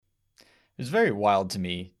was very wild to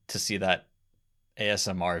me to see that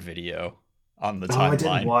ASMR video on the Oh, I didn't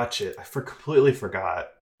timeline. watch it. Completely forgot.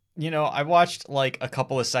 I watched like a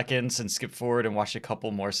couple of seconds and skipped forward and watched a couple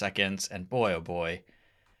more seconds, and boy, oh boy,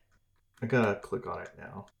 I gotta click on it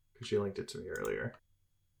now because you linked it to me earlier.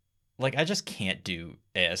 like I just can't do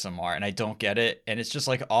ASMR and I don't get it. And it's just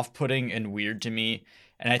like off putting and weird to me.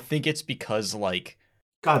 And I think it's because, like,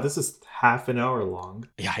 God, this is half an hour long.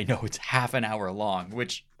 yeah, I know it's half an hour long,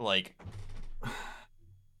 which, like,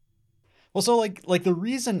 well, so like the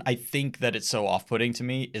reason I think that it's so off putting to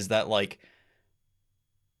me is that, like,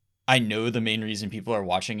 I know the main reason people are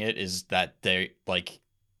watching it is that they like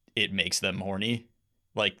it makes them horny.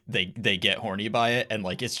 Like they get horny by it, and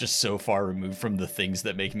like it's just so far removed from the things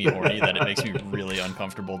that make me horny that it makes me really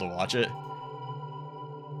uncomfortable to watch it.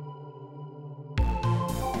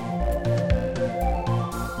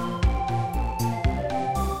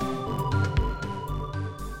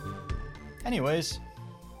 Anyways,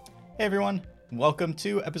 hey everyone, welcome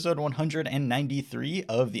to episode 193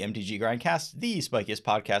 of the MTG Grindcast, the spikiest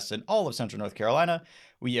podcast in all of Central North Carolina.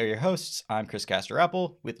 We are your hosts. I'm Chris Castor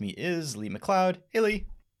Apple. With me is Lee McLeod. Hey Lee.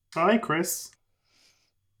 Hi, Chris.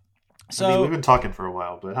 So we've been talking for a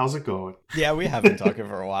while, but how's it going? yeah, we have been talking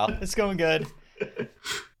for a while. It's going good.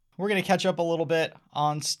 We're gonna catch up a little bit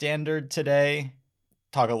on Standard today.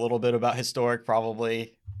 Talk a little bit about Historic,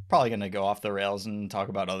 probably gonna go off the rails and talk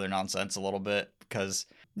about other nonsense a little bit because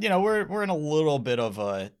we're in a little bit of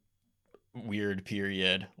a weird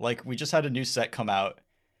period. Like, we just had a new set come out,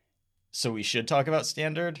 so we should talk about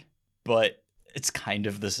Standard, but it's kind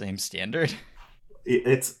of the same Standard.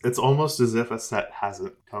 It's almost as if a set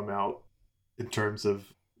hasn't come out in terms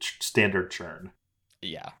of standard churn.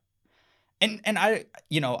 Yeah. And I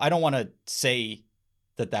don't want to say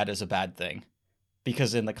that is a bad thing,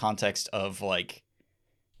 because in the context of, like,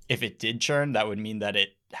 if it did churn, that would mean that it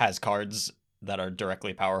has cards that are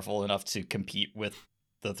directly powerful enough to compete with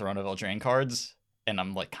the Throne of Eldraine cards, and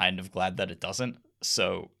I'm like kind of glad that it doesn't.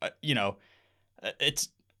 So it's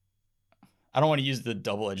I don't want to use the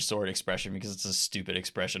double-edged sword expression because it's a stupid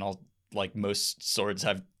expression. Like, most swords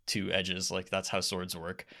have two edges, like that's how swords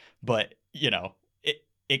work. But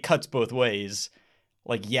it cuts both ways.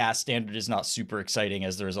 Like, yeah, Standard is not super exciting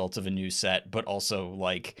as the result of a new set, but also,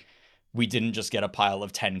 like, we didn't just get a pile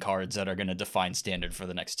of 10 cards that are going to define Standard for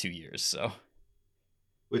the next 2 years. So,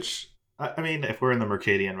 Which, I mean, if we're in the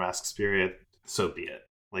Mercadian Masks period, so be it.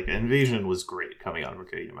 Like, Invasion was great coming out of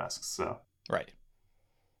Mercadian Masks, so. right.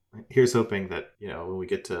 Here's hoping that, when we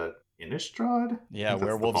get to Innistrad? Yeah,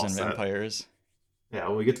 Werewolves and Vampires. Yeah,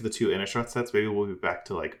 when we get to the two Innistrad sets, maybe we'll be back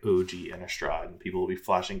to, like, OG Innistrad, and people will be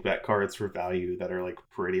flashing back cards for value that are, like,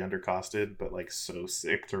 pretty undercosted, but, like, so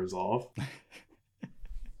sick to resolve.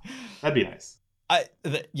 That'd be nice.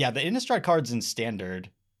 The Innistrad cards in Standard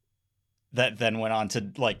that then went on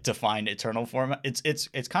to, like, define Eternal format.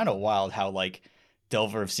 It's kind of wild how, like,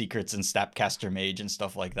 Delver of Secrets and Snapcaster Mage and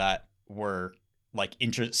stuff like that were, like,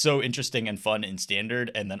 so interesting and fun in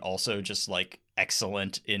Standard, and then also just, like,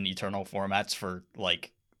 excellent in Eternal formats for,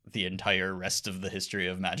 like, the entire rest of the history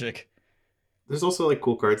of Magic. There's also, like,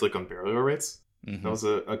 cool cards like Unburial Rites. Mm-hmm. That was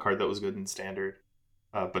a card that was good in Standard,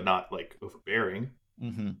 but not, like, overbearing.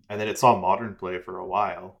 Mm-hmm. And then it saw Modern play for a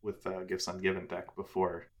while with Gifts Ungiven deck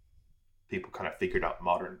before people kind of figured out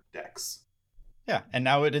Modern decks. Yeah, and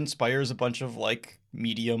now it inspires a bunch of, like,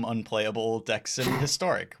 medium unplayable decks in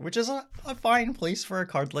Historic, which is a fine place for a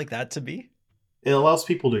card like that to be. It allows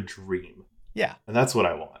people to dream. Yeah. And that's what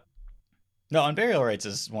I want. No, Unburial Rites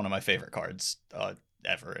is one of my favorite cards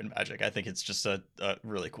ever in Magic. I think it's just a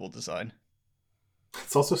really cool design.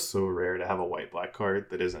 It's also so rare to have a white-black card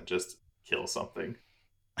that isn't just kill something.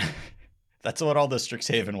 That's what all the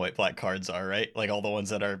Strixhaven white-black cards are, right? Like, all the ones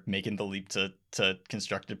that are making the leap to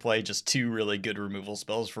constructed play, just two really good removal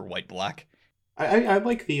spells for white-black. I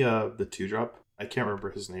like the 2-drop. I can't remember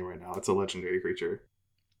his name right now. It's a legendary creature.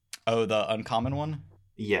 Oh, the uncommon one?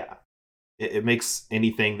 Yeah. It makes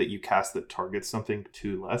anything that you cast that targets something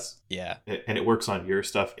 2 less. Yeah. And it works on your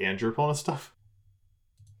stuff and your opponent's stuff.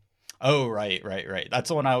 Oh, right. That's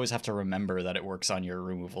the one I always have to remember, that it works on your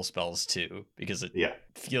removal spells too, because it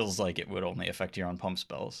feels like it would only affect your own pump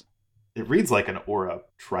spells. It reads like an aura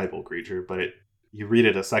tribal creature, but you read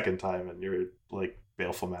it a second time and you're like,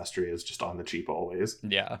 Baleful Mastery is just on the cheap always.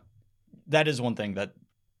 Yeah. That is one thing that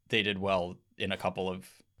they did well in a couple of...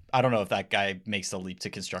 I don't know if that guy makes the leap to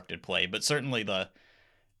constructed play, but certainly the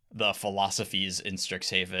philosophies in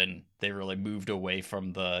Strixhaven, they really moved away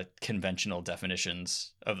from the conventional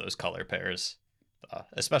definitions of those color pairs,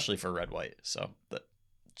 especially for red-white. So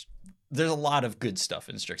there's a lot of good stuff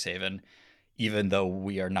in Strixhaven, even though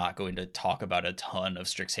we are not going to talk about a ton of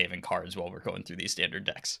Strixhaven cards while we're going through these standard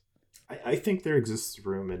decks. I think there exists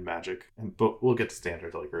room in Magic, but we'll get to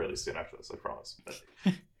standard like really soon after this, I promise.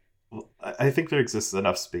 But I think there exists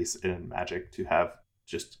enough space in Magic to have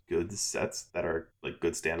just good sets that are like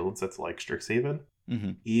good standalone sets like Strixhaven,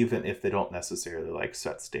 even if they don't necessarily like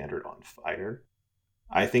set standard on fire.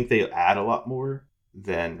 I think they add a lot more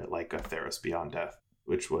than like a Theros Beyond Death,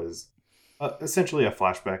 which was essentially a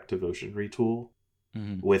flashback devotion retool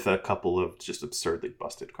with a couple of just absurdly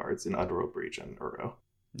busted cards in Underworld Breach and Uro.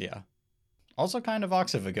 Yeah. Also kind of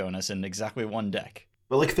Oxyvagonus in exactly one deck.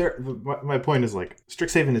 But like, my point is like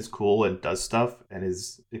Strixhaven is cool and does stuff and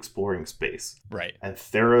is exploring space, right? And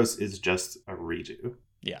Theros is just a redo.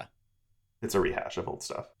 Yeah, it's a rehash of old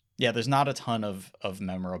stuff. Yeah, there's not a ton of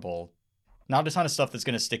memorable, not a ton of stuff that's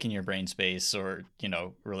going to stick in your brain space or, you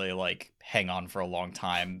know, really like hang on for a long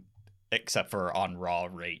time, except for on raw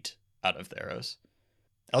rate out of Theros.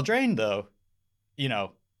 Eldraine, though, you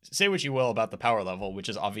know, say what you will about the power level, which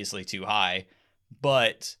is obviously too high,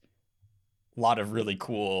 but a lot of really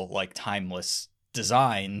cool, like, timeless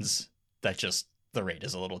designs that just the rate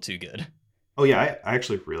is a little too good. Oh, yeah, I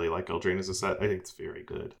actually really like Eldraine as a set. I think it's very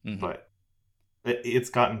good, but it's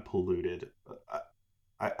gotten polluted.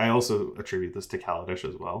 I also attribute this to Kaladesh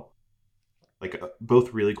as well. Like,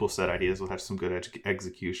 both really cool set ideas will have some good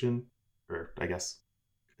execution, or I guess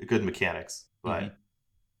good mechanics, but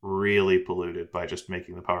really polluted by just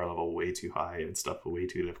making the power level way too high and stuff way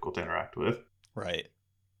too difficult to interact with. Right.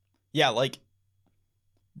 Yeah, like,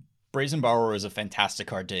 Brazen Borrower is a fantastic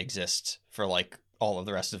card to exist for, like, all of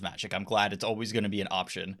the rest of Magic. I'm glad it's always going to be an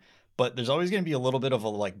option, but there's always going to be a little bit of a,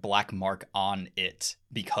 like, black mark on it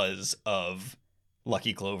because of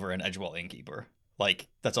Lucky Clover and Edgewell Innkeeper. Like,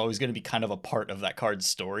 that's always going to be kind of a part of that card's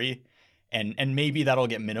story, and maybe that'll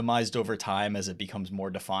get minimized over time as it becomes more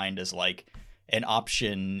defined as, like, an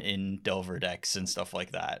option in Delver decks and stuff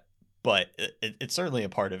like that. But it's certainly a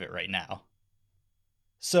part of it right now.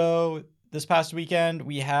 So this past weekend,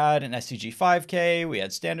 we had an SCG 5K, we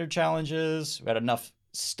had standard challenges, we had enough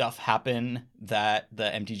stuff happen that the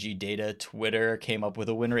MTG Data Twitter came up with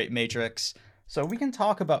a win rate matrix. So we can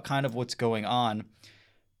talk about kind of what's going on.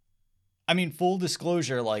 I mean, full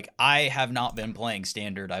disclosure, like, I have not been playing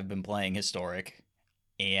standard, I've been playing historic,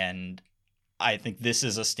 and I think this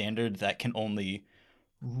is a standard that can only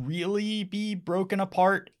really be broken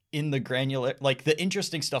apart in the granular, like, the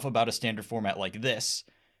interesting stuff about a standard format like this,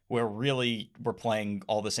 where really we're playing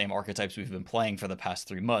all the same archetypes we've been playing for the past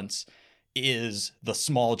 3 months, is the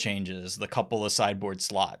small changes, the couple of sideboard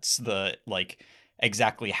slots, the, like,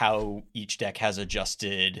 exactly how each deck has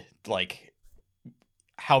adjusted, like,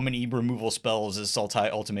 how many removal spells is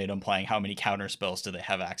Sultai Ultimatum playing, how many counter spells do they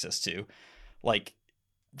have access to. Like,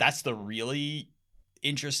 that's the really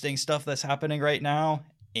interesting stuff that's happening right now,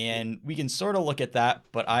 and we can sort of look at that,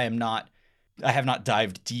 but I have not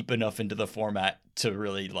dived deep enough into the format to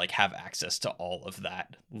really, like, have access to all of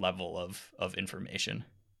that level of information.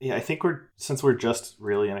 Yeah, I think since we're just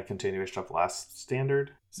really in a continuation of last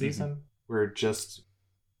standard season, we're just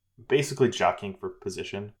basically jockeying for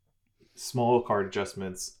position. Small card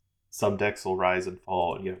adjustments, some decks will rise and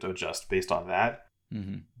fall, and you have to adjust based on that.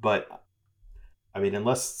 But I mean,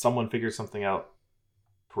 unless someone figures something out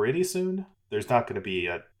pretty soon, there's not going to be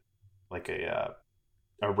a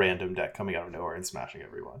random deck coming out of nowhere and smashing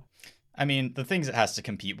everyone. I mean, the things it has to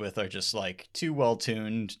compete with are just, like, too well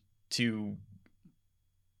tuned, too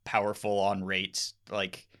powerful on rates.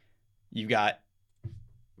 Like, you got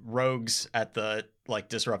rogues at the, like,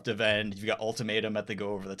 disruptive end, you've got ultimatum at the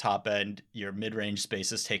go over the top end, your mid-range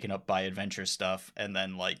space is taken up by adventure stuff, and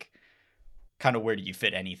then, like, kind of where do you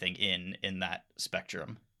fit anything in that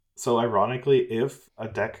spectrum? So ironically, if a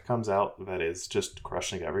deck comes out that is just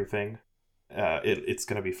crushing everything, it's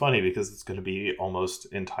going to be funny because it's going to be almost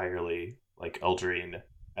entirely like Eldraine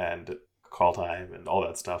and Call Time and all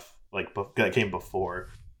that stuff, like, that came before,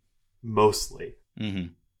 mostly.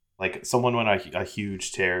 Like, someone went a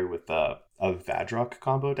huge tear with a Vadrok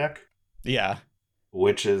combo deck. Yeah.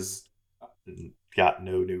 Which is got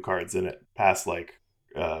no new cards in it past, like,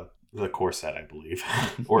 the core set, I believe.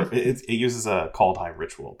 Or it uses a Call Time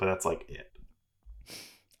ritual, but that's, like, it.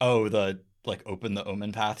 Oh, the, like, open the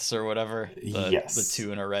omen paths or whatever? Yes. The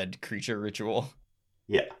 2 in a red creature ritual.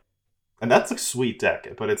 Yeah. And that's a sweet deck,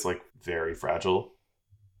 but it's, like, very fragile.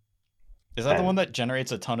 Is that the one that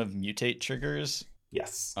generates a ton of mutate triggers?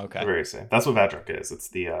 Yes. Okay. The very same. That's what Vadrok is. It's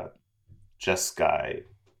the Jeskai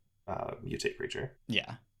mutate creature.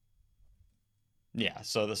 Yeah. Yeah,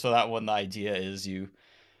 so that one, the idea is you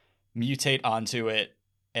mutate onto it,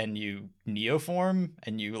 and you neoform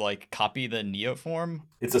and you like copy the neoform.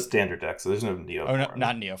 It's a standard deck, so there's no Oh no, neoform.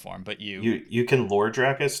 not neoform, but You can lore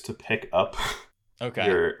Dracus to pick up okay.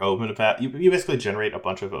 your Omen path. You basically generate a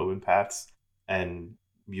bunch of Omen paths and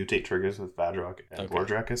mutate triggers with Vadrok and Okay. Lore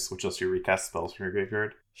Dracus, which lets you recast spells from your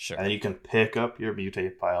graveyard. Sure. And then you can pick up your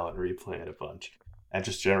mutate pile and replay it a bunch, and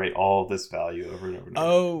just generate all this value over and over and over.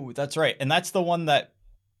 Oh, that's right. And that's the one that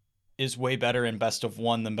is way better in best of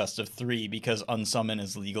 1 than best of 3 because unsummon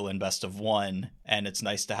is legal in best of 1, and it's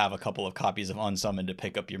nice to have a couple of copies of unsummon to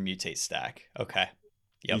pick up your mutate stack. Okay.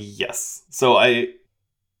 Yep. Yes. So I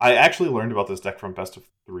actually learned about this deck from best of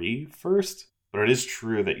 3 first, but it is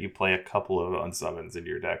true that you play a couple of unsummons in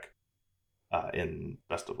your deck in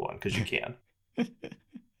best of 1 because you can.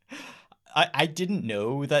 I didn't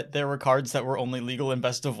know that there were cards that were only legal in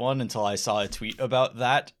best of 1 until I saw a tweet about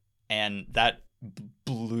that, and that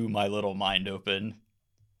blew my little mind open.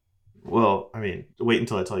 Well, I mean, wait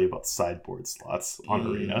until I tell you about sideboard slots on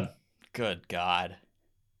Arena. Good God.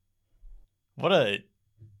 What a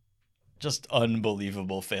just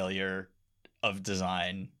unbelievable failure of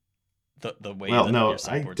design. The way Well, that no, your I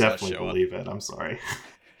sideboard slots definitely show believe it. I'm sorry.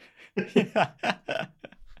 up.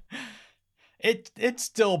 It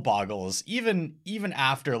still boggles even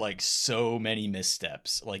after like so many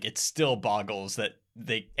missteps. Like it still boggles that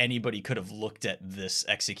anybody could have looked at this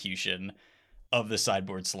execution of the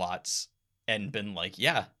sideboard slots and been like,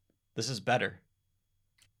 yeah, this is better.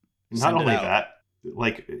 Not only that,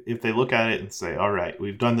 like if they look at it and say, all right,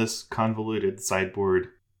 we've done this convoluted sideboard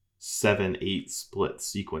 7-8 split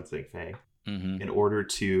sequencing thing in order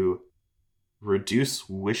to reduce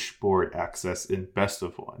wishboard access in best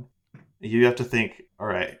of 1. You have to think, all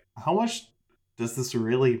right, how much does this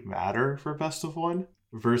really matter for best of 1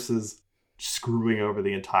 versus screwing over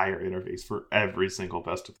the entire interface for every single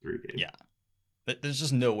best of 3 game? Yeah. But there's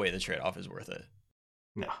just no way the trade-off is worth it.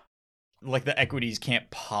 No. Like the equities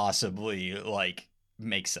can't possibly like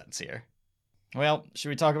make sense here. Well, should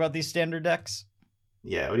we talk about these standard decks?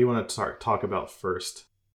 Yeah, what do you want to talk about first?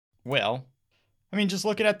 Well, I mean, just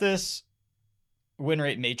looking at this win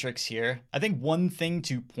rate matrix here, I think one thing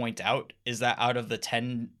to point out is that out of the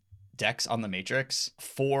 10 decks on the matrix,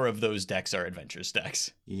 4 of those decks are adventures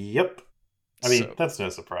decks. Yep. I mean, that's no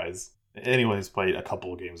surprise. Anyone who's played a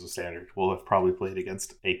couple of games of Standard will have probably played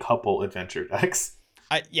against a couple adventure decks.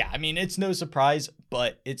 I mean, it's no surprise,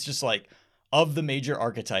 but it's just like, of the major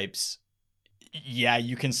archetypes, yeah,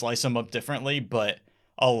 you can slice them up differently, but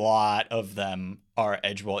a lot of them are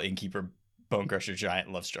Edgewall, Innkeeper, Bonecrusher Giant,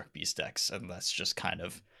 Lovestruck Beast decks, and that's just kind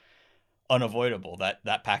of unavoidable.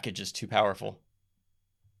 That package is too powerful.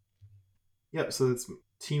 Yep, so it's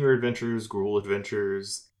Temur Adventures, Gruul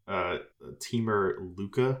Adventures, Temur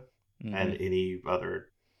Luca, and any other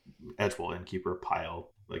Edgewall Innkeeper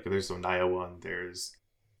pile. Like there's some Naya one, there's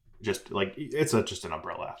just like it's just an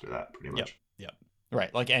umbrella after that, pretty much. Yep.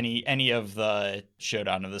 Right, like any of the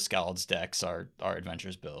Showdown of the Scalds decks are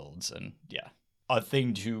adventures builds, and yeah. A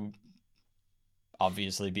thing to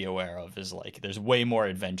obviously be aware of is like there's way more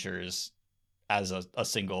adventures as a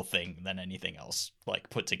single thing than anything else like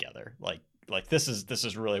put together. Like this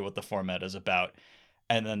is really what the format is about.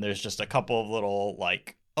 And then there's just a couple of little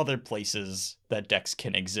like other places that decks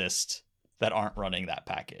can exist that aren't running that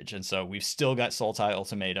package. And so we've still got Sultai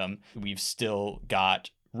Ultimatum. We've still got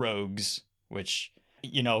Rogues, which,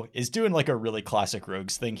 you know, is doing like a really classic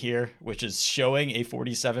Rogues thing here, which is showing a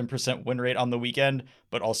 47% win rate on the weekend,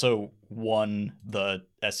 but also won the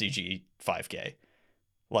SCG 5K.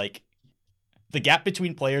 Like, the gap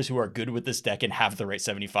between players who are good with this deck and have the right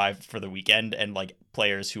 75 for the weekend and like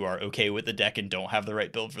players who are okay with the deck and don't have the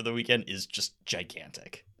right build for the weekend is just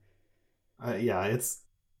gigantic. Yeah, it's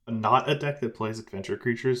not a deck that plays adventure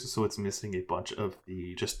creatures, so it's missing a bunch of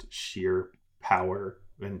the just sheer power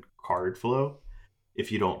and card flow. If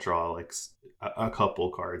you don't draw like a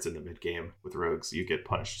couple cards in the mid game with Rogues, you get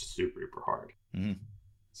punished super hard. Mm-hmm.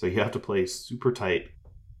 So you have to play super tight.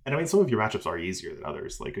 And I mean, some of your matchups are easier than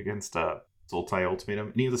others, like against Sultai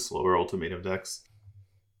Ultimatum, any of the slower Ultimatum decks.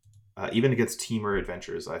 Even against Temur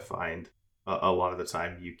Adventures, I find a lot of the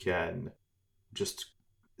time you can just,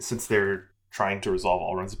 since they're trying to resolve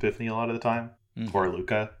Alrund's Epiphany a lot of the time, or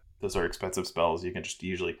Luca, those are expensive spells, you can just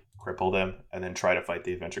usually cripple them and then try to fight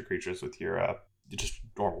the adventure creatures with your just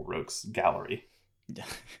normal Rogues gallery.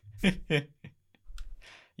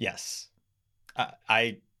 Yes.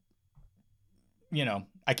 I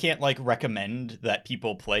can't like recommend that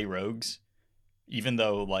people play Rogues, even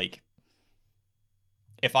though like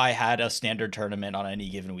if I had a standard tournament on any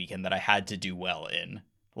given weekend that I had to do well in,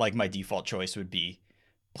 like my default choice would be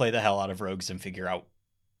play the hell out of Rogues and figure out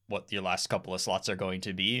what your last couple of slots are going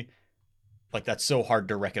to be. like that's so hard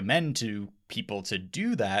to recommend to people to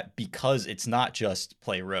do that because it's not just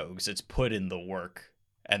play rogues, it's put in the work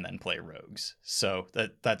and then play rogues. So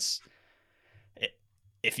that's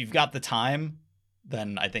if you've got the time,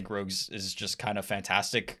 then I think rogues is just kind of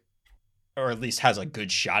fantastic, or at least has a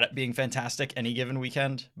good shot at being fantastic any given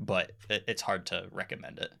weekend, but it's hard to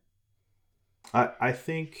recommend it. I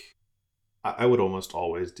think I would almost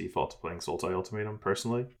always default to playing Sultai Ultimatum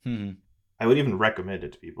personally. I would even recommend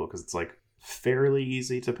it to people because it's like fairly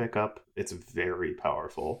easy to pick up. It's very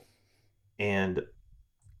powerful, and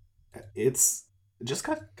it's just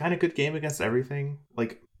got kind of good game against everything.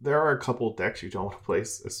 Like there are a couple decks you don't want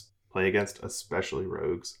to play against, especially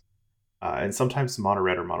rogues, and sometimes mono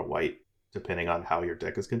red or mono white, depending on how your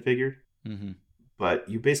deck is configured. But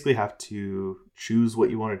you basically have to choose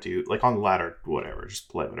what you want to do. Like on the ladder, whatever, just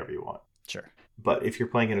play whatever you want. Sure. But if you're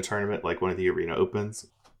playing in a tournament like one of the arena opens,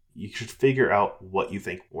 you should figure out what you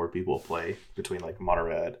think more people play between like mono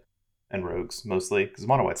red and rogues mostly, because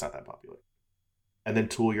mono white's not that popular. And then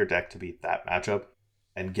tool your deck to beat that matchup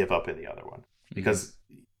and give up in the other one. Because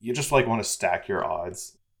you just like want to stack your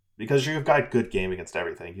odds. Because you've got good game against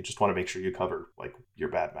everything. You just want to make sure you cover like your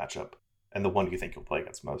bad matchup and the one you think you'll play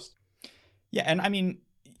against most. Yeah, and I mean,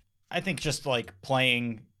 I think just like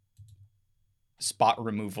playing spot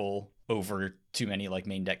removal over too many like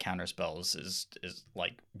main deck counter spells is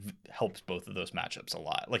like helps both of those matchups a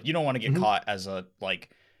lot. Like you don't want to get caught as a like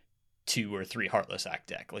 2 or 3 Heartless Act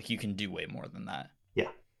deck. Like you can do way more than that. Yeah.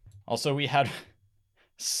 Also, we had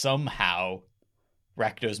somehow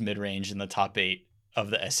Rakdos mid-range in the top 8 of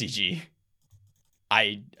the SCG.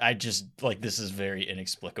 I just like this is very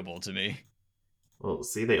inexplicable to me. Well,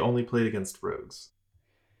 see, they only played against rogues.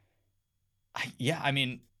 I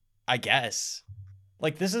mean, I guess.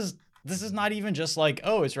 Like this is not even just like,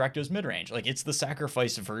 oh, it's Rakdos mid-range. Like it's the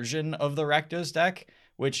sacrifice version of the Rakdos deck,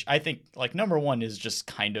 which I think like number one is just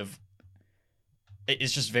kind of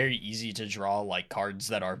it's just very easy to draw like cards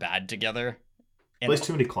that are bad together. And plays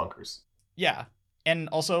too many clunkers. Yeah. And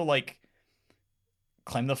also like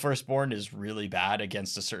Claim the Firstborn is really bad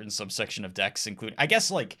against a certain subsection of decks, including I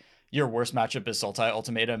guess like your worst matchup is Sultai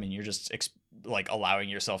Ultimatum, and you're just like allowing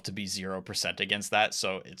yourself to be 0% against that.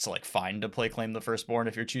 So it's like fine to play Claim the Firstborn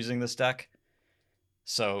if you're choosing this deck.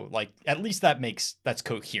 So like at least that's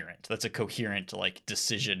coherent. That's a coherent like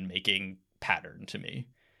decision making pattern to me.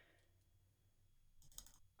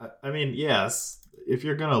 I mean, yes, if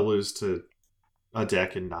you're gonna lose to a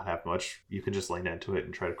deck and not have much, you can just lean into it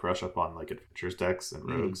and try to crush up on like adventures decks and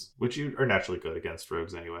rogues, which you are naturally good against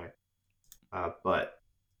rogues anyway. But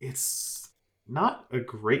it's not a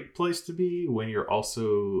great place to be when you're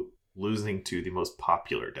also losing to the most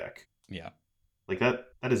popular deck. Yeah. Like that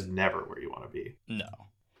is never where you want to be. No.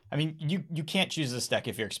 I mean, you can't choose this deck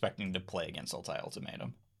if you're expecting to play against Sultai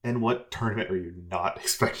Ultimatum. And what tournament are you not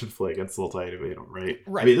expected to play against Sultai Ultimatum, right?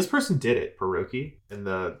 Right. I mean, this person did it, Paroki, in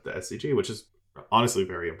the SCG, which is honestly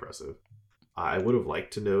very impressive. I would have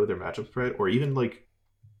liked to know their matchup spread, or even like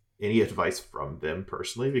any advice from them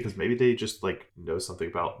personally, because maybe they just like know something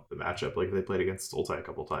about the matchup. Like they played against Sultai a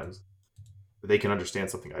couple times, they can understand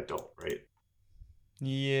something I don't, right?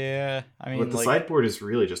 Yeah, I mean, but the sideboard is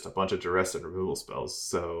really just a bunch of duress and removal spells.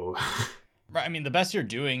 So, right. I mean, the best you're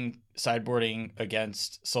doing sideboarding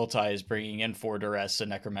against Sultai is bringing in 4 duress, a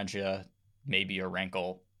Necromentia, maybe a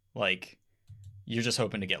Rankle. Like, you're just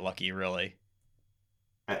hoping to get lucky, really.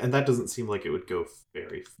 And that doesn't seem like it would go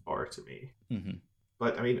very far to me.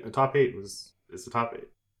 But I mean, a top 8 is the top 8.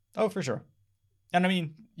 Oh, for sure. And I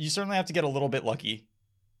mean, you certainly have to get a little bit lucky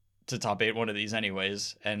to top 8 one of these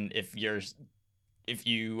anyways. And if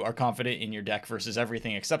you are confident in your deck versus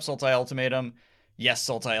everything except Sultai Ultimatum, yes,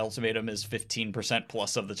 Sultai Ultimatum is 15%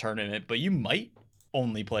 plus of the tournament, but you might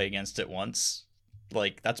only play against it once.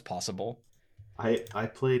 Like, that's possible. I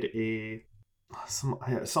played some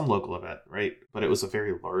local event, right? But it was a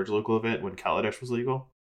very large local event when Kaladesh was legal.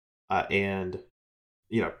 And,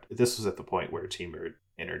 you know, this was at the point where Temur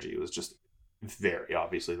Energy was just very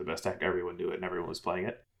obviously the best deck. Everyone knew it and everyone was playing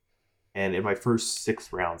it. And in my first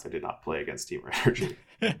 6 rounds, I did not play against Temur Energy.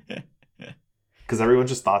 Because everyone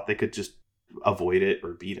just thought they could just avoid it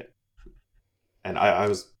or beat it. And I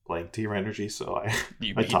was playing Temur Energy, so I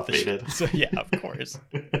top-8'd. So yeah, of course.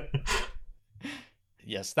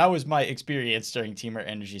 Yes, that was my experience during Temur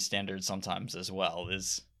Energy Standard sometimes as well,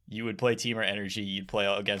 is you would play Temur Energy, you'd play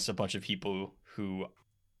against a bunch of people who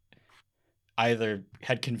either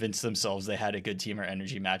had convinced themselves they had a good Temur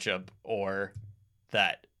Energy matchup, or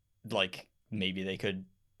that like maybe they could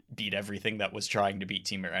beat everything that was trying to beat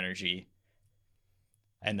Temur Energy.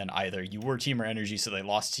 And then either you were Temur Energy so they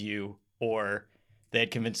lost to you, or they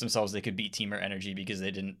had convinced themselves they could beat Teamer Energy because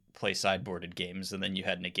they didn't play sideboarded games, and then you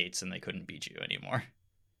had negates and they couldn't beat you anymore.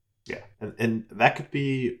 Yeah, and that could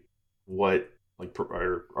be what like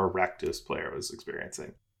our Rakdos player was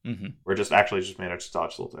experiencing. Mm-hmm. Or just managed to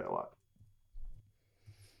dodge Sultai a lot.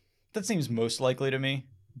 That seems most likely to me,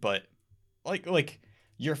 but like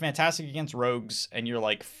you're fantastic against rogues and you're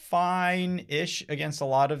like fine-ish against a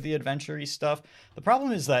lot of the adventure-y stuff. The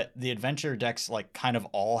problem is that the adventure decks like kind of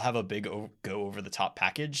all have a big go over the top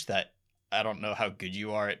package that I don't know how good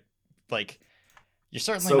you are at. Like you're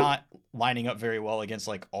certainly not lining up very well against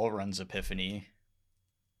like Alrund's Epiphany.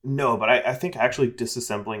 No, but I think actually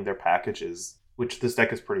disassembling their packages, which this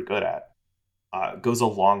deck is pretty good at, goes a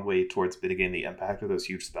long way towards mitigating the impact of those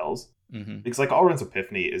huge spells. Mm-hmm. Because like Alrund's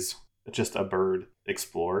Epiphany is just a bird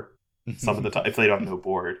explore some of the time if they don't have no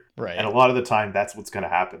board. Right. And a lot of the time that's what's going to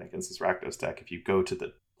happen against this Rakdos deck if you go to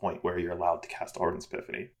the point where you're allowed to cast Alrund's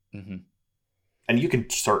Epiphany. Mm-hmm. And you can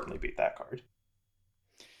certainly beat that card.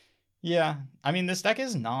 Yeah. I mean, this deck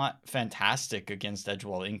is not fantastic against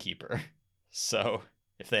Edgewall Innkeeper. So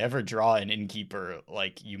if they ever draw an Innkeeper,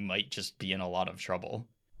 like, you might just be in a lot of trouble.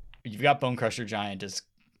 You've got Bonecrusher Giant is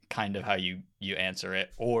kind of how you answer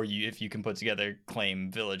it, or if you can put together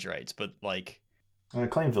Claim Village Rights, but like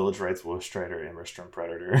Claim Village Rights, Wolf Strider, Immerstrom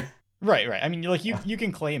Predator. Right. I mean, like you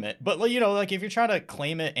can claim it, but like, you know, like if you're trying to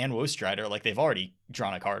claim it and Wolf Strider, like they've already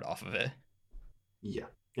drawn a card off of it. Yeah,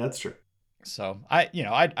 that's true. So I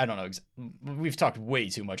don't know. We've talked way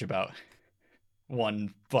too much about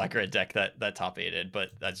one black red deck that top aided, but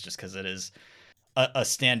that's just because it is a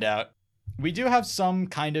standout. We do have some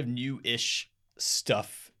kind of new-ish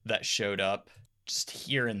stuff that showed up just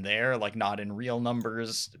here and there, like not in real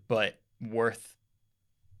numbers, but worth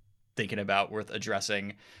thinking about, worth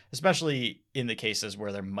addressing, especially in the cases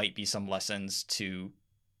where there might be some lessons to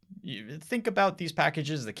think about these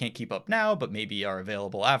packages that can't keep up now, but maybe are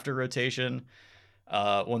available after rotation.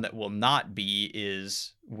 One that will not be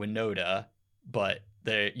is Winota, but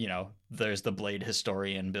there's the Blade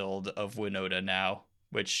Historian build of Winota now,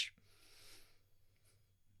 which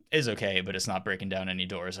is okay, but it's not breaking down any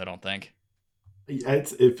doors, I don't think.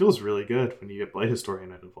 It feels really good when you get Blade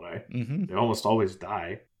Historian into play. Mm-hmm. They almost always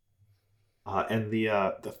die. And the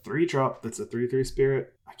 3-drop that's a 3/3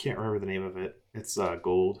 spirit, I can't remember the name of it. It's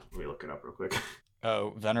gold. Let me look it up real quick.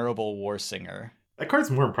 Oh, Venerable Warsinger. That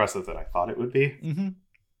card's more impressive than I thought it would be.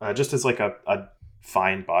 Mm-hmm. Just as like a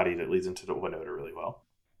fine body that leads into the Winota really well.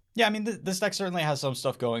 Yeah, I mean, this deck certainly has some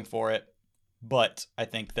stuff going for it, but I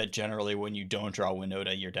think that generally when you don't draw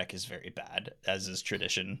Winota, your deck is very bad, as is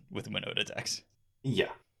tradition with Winota decks.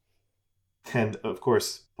 Yeah. And of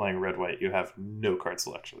course, playing red-white, you have no card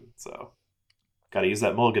selection, so gotta use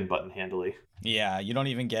that mulligan button handily. Yeah, you don't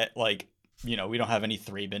even get, like, we don't have any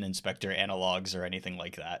Thraben Inspector analogs or anything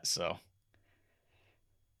like that, so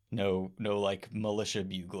no like Militia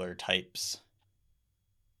Bugler types.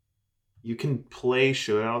 You can play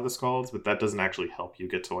Showdown of the Scalds, but that doesn't actually help you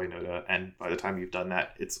get to Winota, and by the time you've done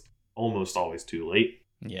that, it's almost always too late.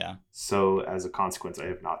 Yeah. So as a consequence, I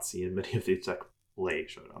have not seen many of these decks play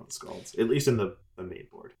Showdown of the Scalds, at least in the main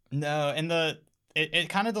board. No, and it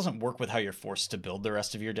kind of doesn't work with how you're forced to build the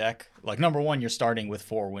rest of your deck. Like, number one, you're starting with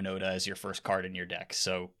 4 Winota as your first card in your deck,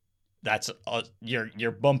 so that's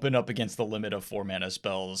you're bumping up against the limit of 4 mana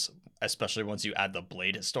spells, especially once you add the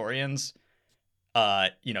Blade Historians.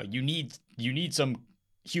 You need some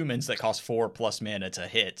humans that cost 4+ mana to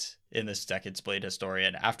hit in this deck. It's Blade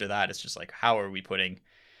Historian. After that, it's just like, how are we putting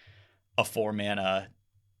a 4 mana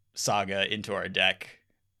saga into our deck?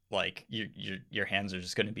 Like, your hands are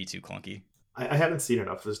just going to be too clunky. I haven't seen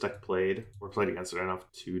enough of this deck played or played against it enough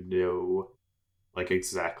to know like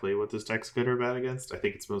exactly what this deck's good or bad against. I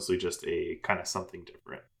think it's mostly just a kind of something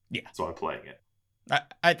different. Yeah. So I'm playing it.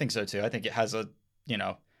 I think so too. I think it has an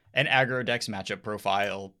aggro deck's matchup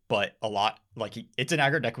profile, but a lot, like, it's an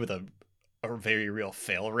aggro deck with a very real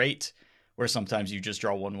fail rate where sometimes you just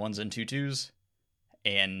draw 1/1s and 2/2s,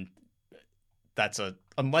 and that's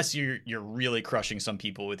unless you're really crushing some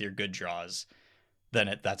people with your good draws,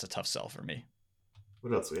 then that's a tough sell for me.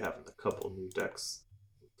 What else do we have in a couple new decks?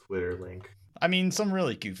 Twitter link. I mean, some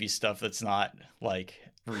really goofy stuff that's not like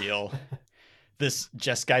real. This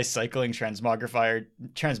Jeskai Cycling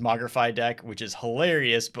Transmogrify deck, which is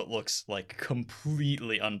hilarious, but looks like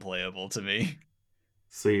completely unplayable to me.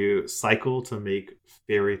 So you cycle to make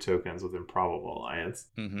fairy tokens with Improbable Alliance.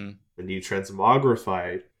 Mm-hmm. Then you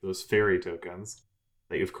transmogrify those fairy tokens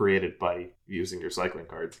that you've created by using your cycling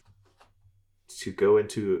cards to go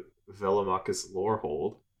into Velomachus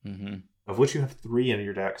Lorehold, mm-hmm. of which you have 3 in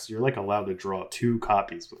your deck, so you're like allowed to draw 2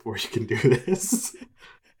 copies before you can do this.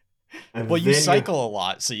 And Well, you then cycle a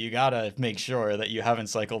lot, so you gotta make sure that you haven't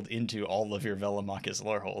cycled into all of your Velomachus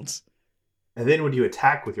lore holds. and then when you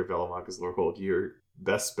attack with your Velomachus Lordhold, your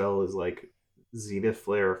best spell is like Zenith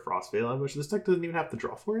Flare or Frostveil, which this deck doesn't even have to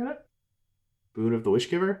draw for yet. Boon of the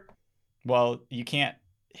Wishgiver. Well, you can't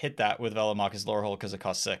hit that with Velomachus lore hold because it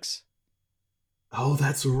costs 6. Oh,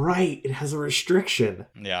 that's right. It has a restriction.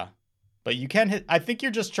 Yeah. But you can hit. I think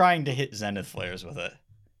you're just trying to hit Zenith Flares with it.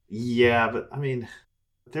 Yeah, but I mean,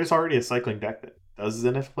 there's already a cycling deck that does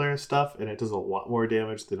Zenith Flare stuff, and it does a lot more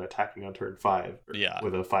damage than attacking on turn 5 Yeah.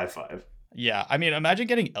 with a 5/5. Yeah. I mean, imagine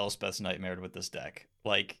getting Elspeth's Nightmared with this deck.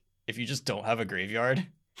 Like, if you just don't have a graveyard.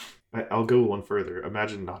 I'll go one further.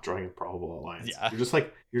 Imagine not drawing a Probable Alliance. Yeah.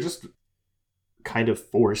 You're just kind of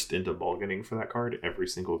forced into mulliganing for that card every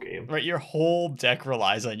single game. Right, your whole deck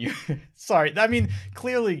relies on you. Sorry, I mean,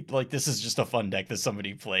 clearly, like, this is just a fun deck that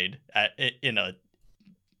somebody played in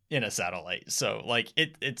a satellite. So, like,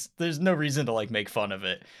 it's there's no reason to like make fun of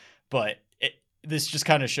it, but this just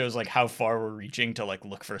kind of shows like how far we're reaching to like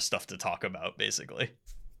look for stuff to talk about, basically.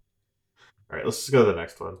 All right, let's just go to the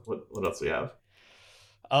next one. What else do we have?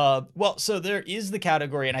 Well, so there is the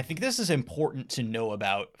category, and I think this is important to know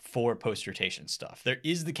about for post-rotation stuff. There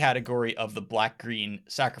is the category of the black-green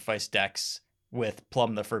sacrifice decks with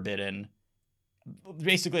Plum the Forbidden.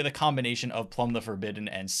 Basically, the combination of Plum the Forbidden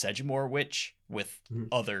and Sedgemoor Witch with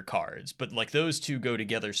other cards. But, like, those two go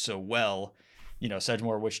together so well. You know,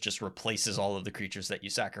 Sedgemoor Witch just replaces all of the creatures that you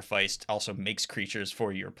sacrificed, also makes creatures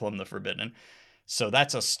for your Plum the Forbidden. So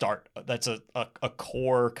that's a start. That's a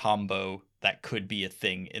core combo that could be a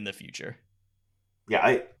thing in the future.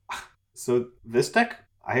 Yeah, so this deck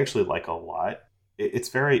I actually like a lot. It's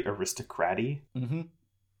very aristocratic,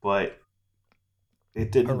 but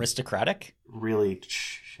it didn't aristocratic. Really,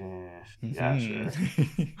 yeah, sure.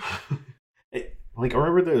 Like I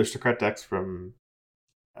remember the aristocrat decks from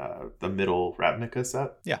the middle Ravnica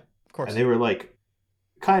set. Yeah, of course. And they were like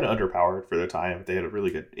kind of underpowered for their time. They had a really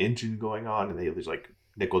good engine going on, and they just like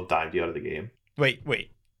nickel dimed you out of the game. Wait.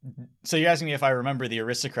 So you're asking me if I remember the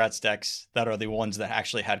aristocrats decks that are the ones that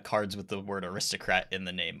actually had cards with the word aristocrat in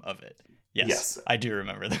the name of it? Yes. I do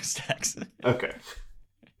remember those decks. Okay.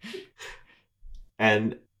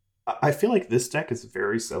 And I feel like this deck is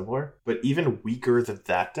very similar, but even weaker than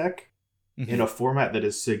that deck in a format that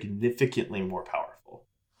is significantly more powerful.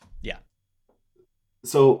 Yeah.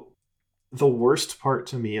 So the worst part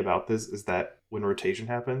to me about this is that when rotation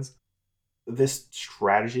happens, this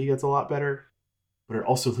strategy gets a lot better, but it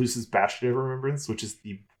also loses Bastion of Remembrance, which is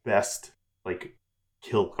the best like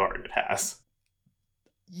kill card it has.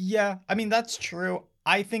 Yeah, I mean that's true.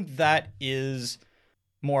 I think that is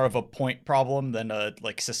more of a point problem than a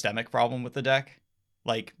like systemic problem with the deck.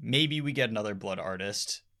 Like maybe we get another Blood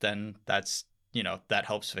Artist, then that's, you know, that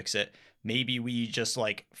helps fix it. Maybe we just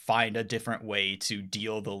like find a different way to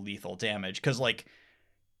deal the lethal damage, cuz like,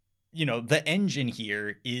 you know, the engine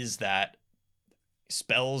here is that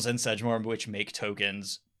spells and Sedgemoor Witch make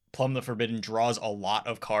tokens. Plum the Forbidden draws a lot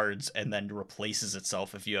of cards and then replaces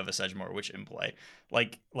itself if you have a Sedgemoor Witch in play.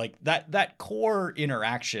 Like that core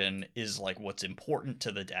interaction is like what's important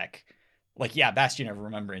to the deck. Like, yeah, Bastion of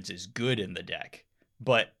Remembrance is good in the deck,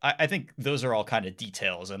 but I think those are all kind of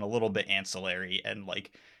details and a little bit ancillary. And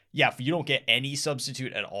like, yeah, if you don't get any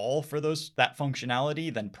substitute at all for that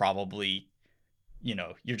functionality, then probably, you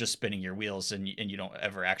know, you're just spinning your wheels and you don't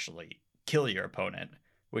ever actually kill your opponent,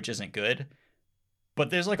 which isn't good. But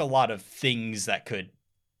there's like a lot of things that could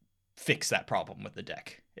fix that problem with the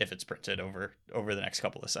deck if it's printed over the next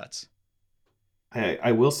couple of sets.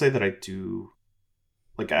 I will say that I do,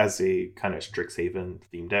 like, as a kind of Strixhaven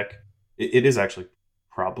theme deck, it is actually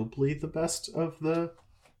probably the best of the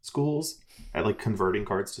schools at like converting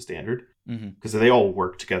cards to standard, because they all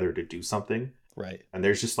work together to do something. Right. And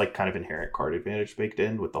there's just like kind of inherent card advantage baked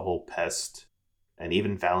in with the whole Pest. And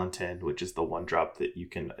even Valentin, which is the one drop that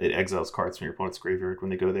it exiles cards from your opponent's graveyard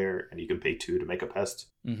when they go there, and you can pay 2 to make a Pest.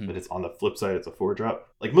 But it's on the flip side, it's a 4-drop.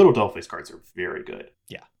 Like, Little Dollface cards are very good.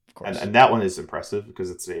 Yeah, of course. And that one is impressive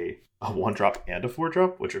because it's a 1-drop and a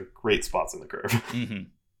 4-drop, which are great spots in the curve.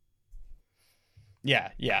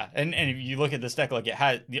 Yeah. And if you look at this deck, like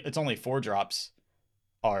it's only 4 drops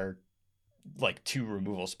are like 2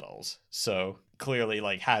 removal spells. So clearly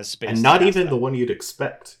like has space. And not even the one you'd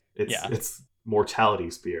expect. It's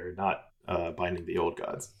Mortality Spear, not Binding the Old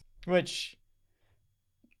Gods. Which,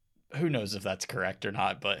 who knows if that's correct or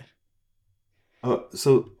not, but...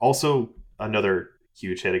 So, also, another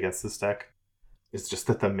huge hit against this deck is just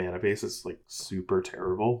that the mana base is, like, super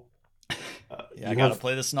terrible. I gotta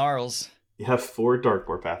play the Snarls. You have 4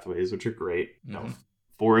 Darkbore pathways, which are great. You know,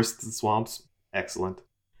 forests and swamps, excellent.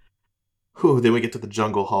 Whew, then we get to the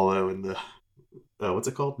Jungle Hollow and the what's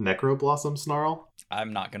it called? Necro Blossom Snarl.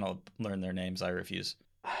 I'm not gonna learn their names. I refuse.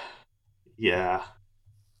 Yeah.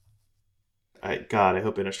 I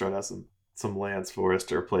hope Innistrad has some lands for us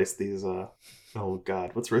to replace these. Oh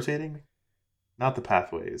God, what's rotating? Not the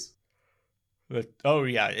pathways. But, oh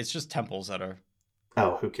yeah, it's just temples that are.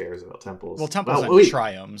 Oh, who cares about temples? Well, temples and wait.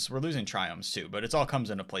 triomes. We're losing triomes too, but it all comes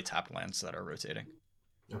into play tapped lands that are rotating.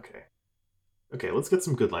 Okay, let's get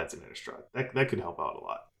some good lands in Innistrad. That could help out a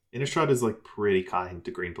lot. Innistrad is like pretty kind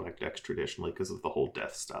to green black decks traditionally because of the whole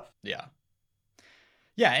death stuff. Yeah.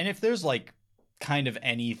 Yeah, and if there's like kind of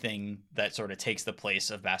anything that sort of takes the place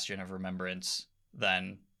of Bastion of Remembrance,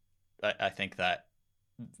 then I think that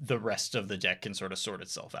the rest of the deck can sort of sort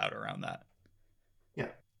itself out around that. Yeah.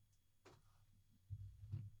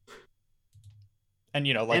 And,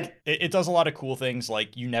 you know, like, it does a lot of cool things.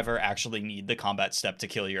 Like, you never actually need the combat step to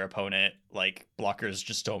kill your opponent. Like, blockers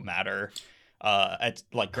just don't matter.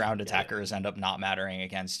 Ground attackers end up not mattering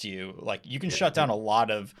against you. Like, you can shut down a lot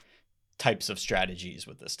of types of strategies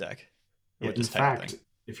with this deck. With in fact,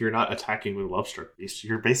 if you're not attacking with Lovestruck Beast,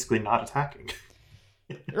 you're basically not attacking.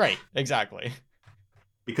 Right, exactly.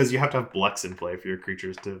 Because you have to have Blex in play for your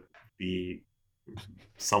creatures to be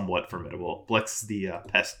somewhat formidable. Blex is the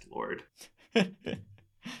pest lord.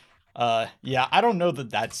 Yeah, I don't know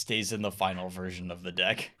that stays in the final version of the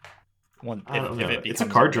deck. It's a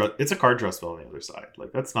card draw spell on the other side.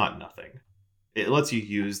 Like, that's not nothing. It lets you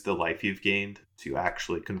use the life you've gained to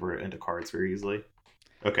actually convert it into cards very easily.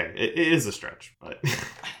 Okay, it is a stretch, but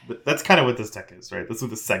that's kind of what this deck is, right? That's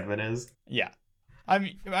what this segment is. Yeah. I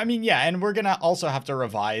mean, yeah, and we're gonna also have to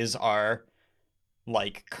revise our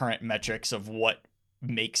like current metrics of what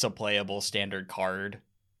makes a playable standard card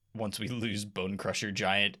once we lose Bonecrusher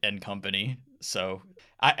Giant and company. So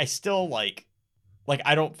I still like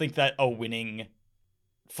I don't think that a winning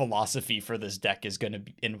philosophy for this deck is going to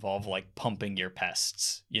involve like pumping your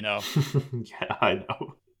pests, you know? Yeah, I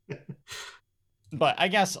know. But I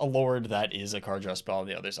guess a Lord that is a card draw spell on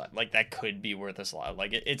the other side, like that could be worth a slot.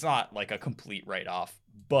 Like it's not like a complete write-off,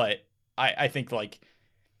 but I think like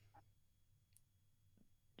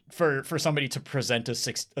for somebody to present a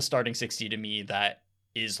starting 60 to me that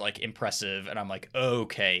is like impressive and I'm like,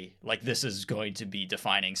 okay, like this is going to be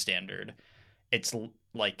defining standard. It's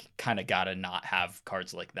like kind of gotta not have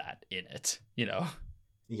cards like that in it, you know?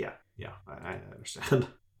 Yeah, I understand.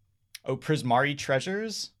 Oh, Prismari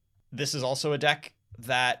Treasures. This is also a deck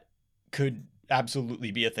that could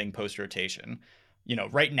absolutely be a thing post-rotation. You know,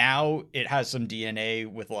 right now it has some DNA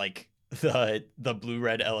with like the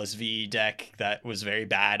blue-red LSV deck that was very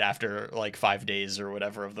bad after like 5 days or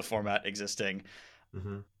whatever of the format existing.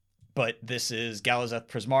 Mm-hmm. But this is Galazeth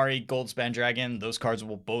Prismari, Goldspan Dragon. Those cards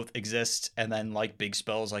will both exist. And then like big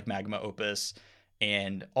spells like Magma Opus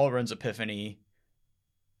and Alrund's Epiphany.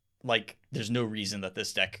 Like, there's no reason that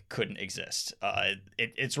this deck couldn't exist.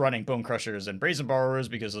 It's running Bone Crushers and Brazen Borrowers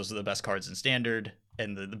because those are the best cards in Standard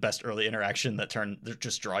and the best early interaction that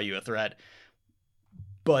just draw you a threat.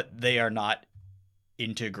 But they are not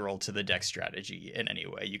integral to the deck strategy in any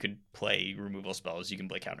way. You could play removal spells, you can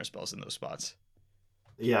play counter spells in those spots.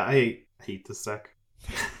 Yeah, I hate this deck.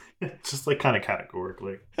 Just like kind of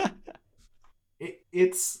categorically.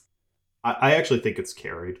 I actually think it's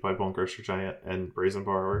carried by Bonecrusher Giant and Brazen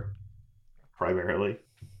Borrower, primarily.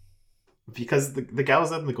 Because the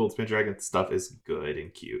Galazeth and the Goldspan Dragon stuff is good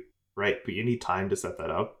and cute, right? But you need time to set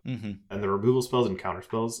that up. Mm-hmm. And the removal spells and counter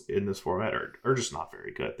spells in this format are just not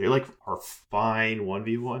very good. They are fine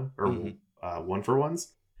 1v1 or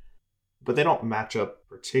 1-for-1s. But they don't match up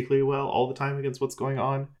particularly well all the time against what's going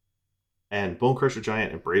on. And Bonecrusher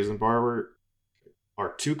Giant and Brazen Borrower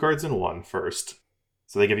are 2 cards in 1 first.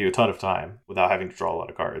 So they give you a ton of time without having to draw a lot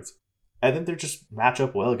of cards. And then they just match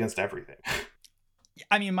up well against everything.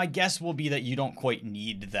 I mean, my guess will be that you don't quite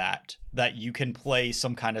need that. That you can play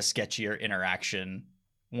some kind of sketchier interaction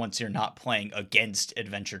once you're not playing against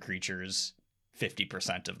adventure creatures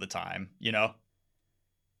 50% of the time, you know?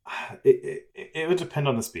 It would depend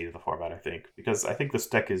on the speed of the format, I think. Because I think this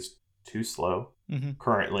deck is too slow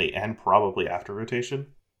currently and probably after rotation.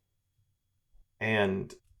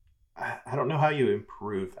 And I don't know how you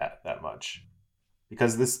improve that much.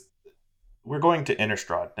 Because we're going to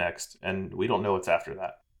Innistrad next, and we don't know what's after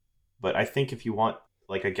that. But I think if you want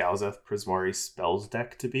like a Galazeth Prismari spells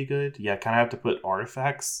deck to be good, you kind of have to put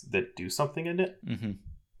artifacts that do something in it. Mm-hmm.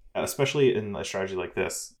 Especially in a strategy like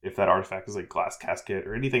this, if that artifact is like Glass Casket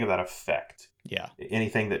or anything of that effect. Yeah.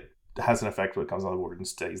 Anything that has an effect when it comes on the board and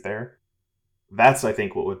stays there. That's, I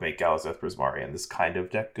think, what would make Galazeth Prismari and this kind of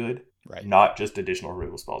deck good. Right. Not just additional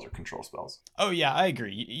removal spells or control spells. Oh, yeah, I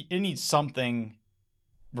agree. It needs something.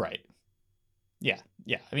 Right. Yeah.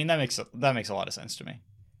 I mean, that makes a lot of sense to me.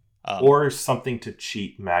 Or something to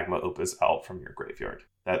cheat Magma Opus out from your graveyard.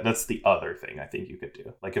 That's the other thing I think you could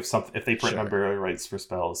do. Like if they print Sure. number rights for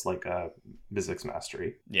spells like Mizzix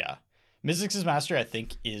Mastery. Yeah. Mizzix's Mastery, I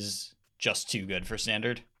think, is just too good for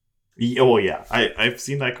standard. Oh yeah, I've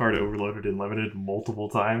seen that card overloaded and limited multiple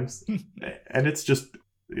times, and it's just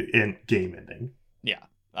in game ending. Yeah.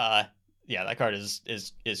 Yeah, that card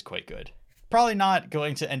is quite good. Probably not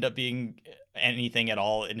going to end up being anything at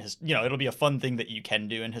all in his, it'll be a fun thing that you can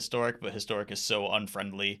do in Historic, but Historic is so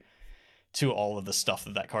unfriendly to all of the stuff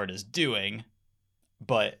that card is doing.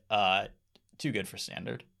 But too good for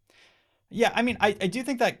standard. Yeah, I mean, I do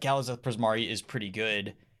think that Galazeth Prismari is pretty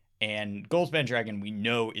good, and Goldspan Dragon we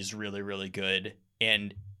know is really, really good,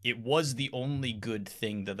 and it was the only good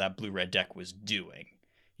thing that blue-red deck was doing.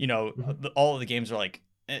 All of the games are like,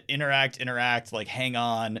 interact, like, hang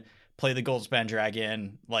on, play the Goldspan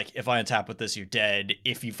Dragon, like, if I untap with this, you're dead.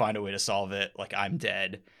 If you find a way to solve it, like, I'm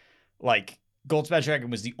dead. Like, Goldspan Dragon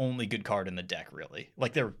was the only good card in the deck, really.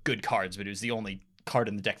 Like, there were good cards, but it was the only card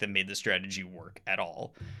in the deck that made the strategy work at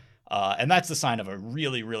all. And that's the sign of a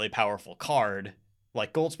really, really powerful card.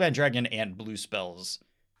 Like, Goldspan Dragon and blue spells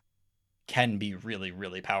can be really,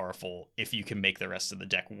 really powerful if you can make the rest of the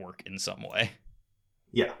deck work in some way.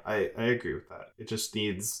 Yeah, I agree with that. It just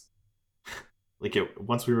needs...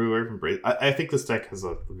 once we move away from Brazen... I think this deck has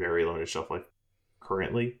a very limited shelf life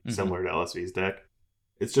currently, similar to LSV's deck.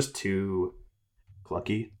 It's just too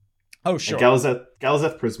clunky. Oh, sure. And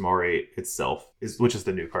Galazeth Prismari itself, which is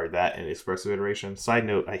the new card, that and Expressive Iteration. Side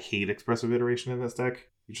note, I hate Expressive Iteration in this deck.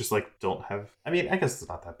 You just, don't have... I mean, I guess it's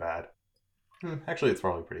not that bad. Actually, it's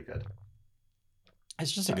probably pretty good.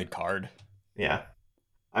 It's just a good card. Yeah.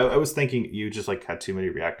 I was thinking you just, had too many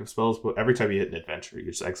reactive spells, but every time you hit an adventure,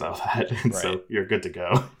 you just exile that, and so you're good to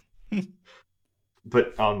go.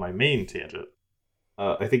 But on my main tangent,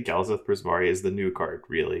 I think Galazeth Prismari is the new card,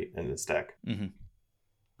 really, in this deck. Mm-hmm.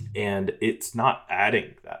 And it's not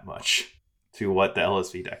adding that much to what the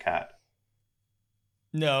LSV deck had.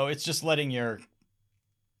 No, it's just letting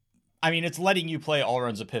it's letting you play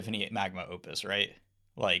Alrund's Epiphany at Magma Opus, right?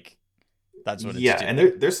 Like, that's what it's doing.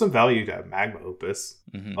 And there's some value to Magma Opus,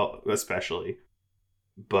 especially.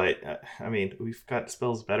 But, we've got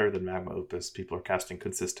spells better than Magma Opus people are casting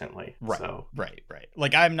consistently. Right, so. right.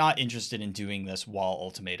 Like, I'm not interested in doing this while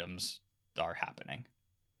ultimatums are happening.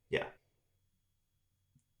 Yeah.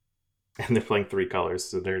 And they're playing 3 colors,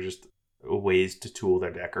 so they're just ways to tool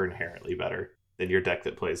their deck are inherently better than your deck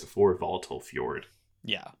that plays 4 Volatile Fjord.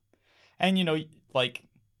 Yeah. And,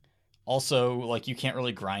 also, you can't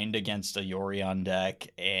really grind against a Yorion deck,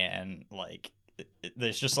 and,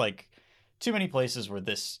 there's just, too many places where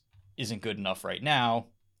this isn't good enough right now.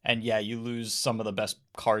 And, yeah, you lose some of the best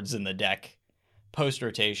cards in the deck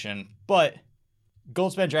post-rotation, but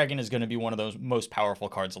Goldspan Dragon is going to be one of those most powerful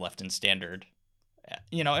cards left in Standard.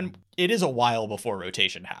 And it is a while before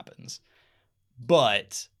rotation happens.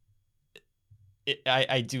 But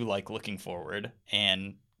I do like looking forward,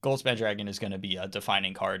 and Goldspan Dragon is going to be a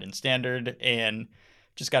defining card in Standard, and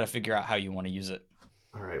just got to figure out how you want to use it.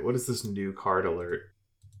 All right, what is this new card alert?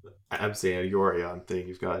 Abzan Yorion thing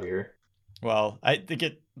you've got here? Well, I think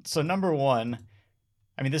so number one,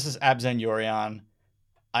 this is Abzan Yorion.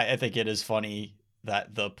 I think it is funny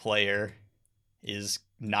that the player is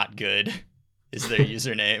not good is their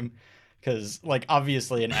username. Because,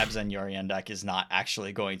 obviously an Abzan Yorion deck is not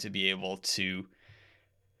actually going to be able to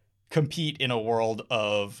compete in a world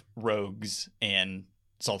of rogues and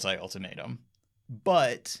Sultai Ultimatum.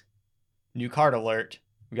 But, new card alert,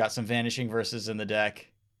 we got some Vanishing Verses in the deck.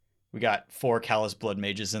 We got 4 Callous Blood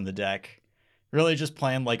Mages in the deck. Really just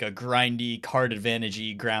playing a grindy, card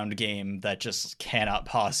advantage-y ground game that just cannot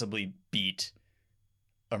possibly beat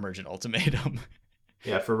Emergent Ultimatum.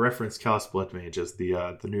 Yeah, for reference, Callous Blood Mage is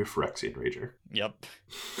the new Phyrexian Rager. Yep.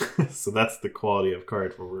 So that's the quality of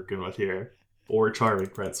card we're working with here. 4 Charming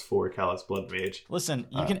Prince, 4 Callous Blood Mage. Listen,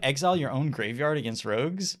 you can exile your own graveyard against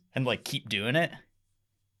rogues and keep doing it.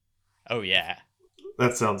 Oh yeah.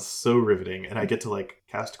 That sounds so riveting, and I get to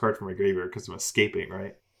cast a card from my graveyard because I'm escaping,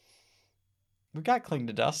 right? We got Cling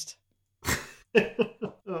to Dust.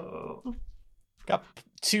 Oh. Got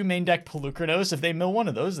 2 main deck Polukranos. If they mill one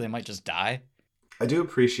of those, they might just die. I do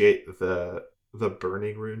appreciate the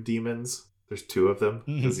Burning Rune demons. There's 2 of them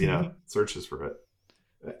because searches for it.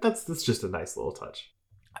 That's just a nice little touch.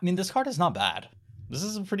 This card is not bad. This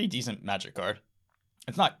is a pretty decent Magic card.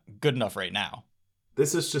 It's not good enough right now.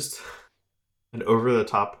 This is just an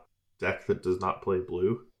over-the-top deck that does not play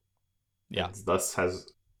blue. Yeah. And thus has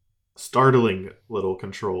startling little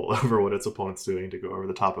control over what its opponent's doing to go over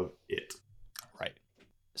the top of it. Right.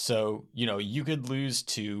 So, you could lose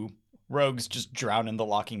to rogues just drown in the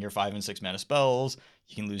locking your 5 and 6 mana spells.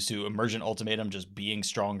 You can lose to Emergent Ultimatum just being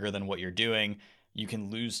stronger than what you're doing. You can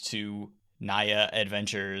lose to Naya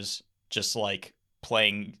Adventures just like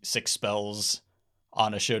playing 6 spells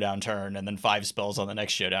on a showdown turn and then 5 spells on the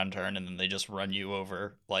next showdown turn, and then they just run you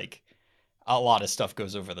over. Like, a lot of stuff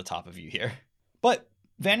goes over the top of you here. But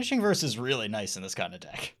Vanishing Verse is really nice in this kind of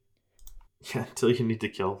deck. Yeah, until you need to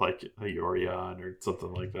kill like a Yorion or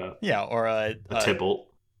something like that. Yeah, or a Tibalt.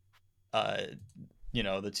 The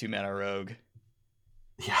 2-mana rogue.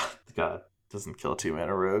 Yeah, God, doesn't kill a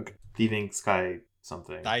 2-mana rogue. Thieving Sky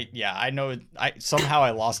something. I know. Somehow I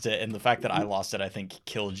lost it, and the fact that I lost it, I think,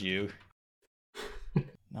 killed you.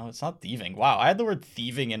 No, it's not thieving. Wow, I had the word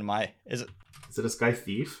thieving in my. Is it a Sky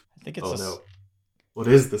Thief? I think it's. Oh no. What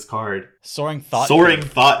is this card? Soaring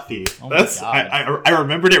Thought Thief. Oh that's my God. I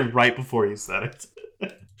remembered it right before you said it.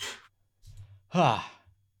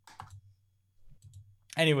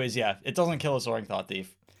 Anyways, yeah, it doesn't kill a Soaring Thought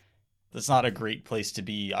Thief. That's not a great place to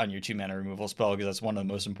be on your 2-mana removal spell because that's one of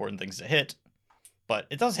the most important things to hit. But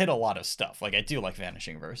it does hit a lot of stuff. Like, I do like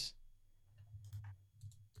Vanishing Verse.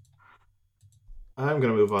 I'm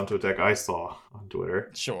going to move on to a deck I saw on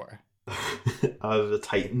Twitter. Sure. The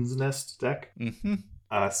Titan's Nest deck. Mm-hmm.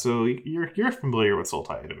 So you're familiar with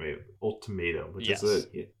Sultai Ultimatum, which is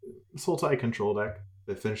a Sultai control deck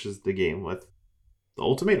that finishes the game with the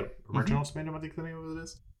Ultimatum. Emergent Ultimatum, I think the name of it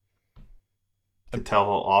is. You can tell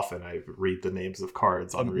how often I read the names of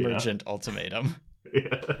cards on Emergent Ultimatum.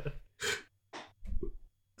 Yeah.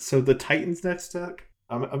 So the Titan's Nest deck,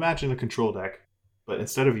 imagine a control deck, but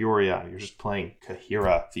instead of Yorion, you're just playing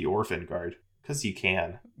Kahira, the Orphan Guard, because you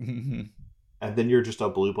can. Mm-hmm. And then you're just a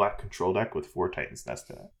blue-black control deck with 4 Titan's Nest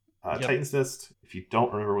in it. Yep. Titan's Nest, if you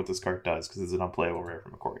don't remember what this card does, because it's an unplayable rare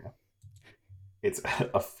from Ikoria, it's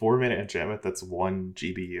a 4-minute enchantment that's 1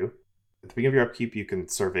 GBU. At the beginning of your upkeep, you can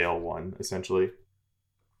Surveil 1, essentially.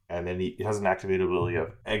 And then it has an activated ability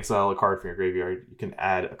of exile a card from your graveyard. You can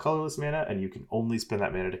add a colorless mana, and you can only spend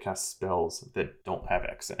that mana to cast spells that don't have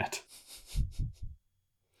X in it.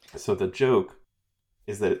 So the joke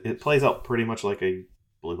is that it plays out pretty much like a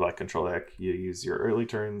blue-black control deck. You use your early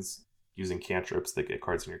turns using cantrips that get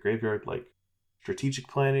cards in your graveyard, like Strategic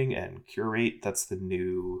Planning and Curate. That's the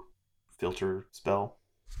new filter spell.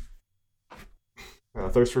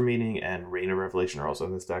 Thirst for Meaning and Reign of Revelation are also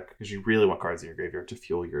in this deck because you really want cards in your graveyard to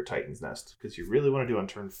fuel your Titan's Nest. Because you really want to do on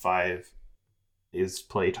turn 5 is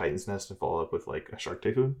play Titan's Nest and follow up with like a Shark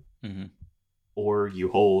Typhoon. Mm-hmm. Or you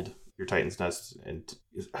hold your Titan's Nest and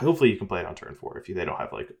hopefully you can play it on turn 4 if they don't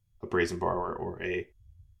have like a Brazen Borrower or a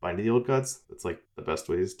Bind of the Old Gods. That's like the best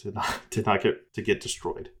ways to not get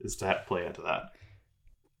destroyed is to play into that.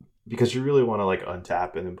 Because you really want to like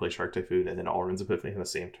untap and then play Shark Typhoon and then Alrund's Epiphany in the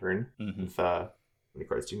same turn. Mm-hmm. With how many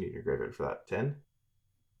cards do you need in your graveyard for that? 10?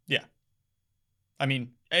 Yeah. I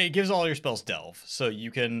mean, it gives all your spells Delve, so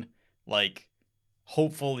you can, like,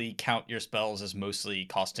 hopefully count your spells as mostly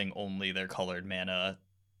costing only their colored mana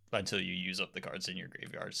until you use up the cards in your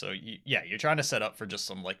graveyard. So, you're trying to set up for just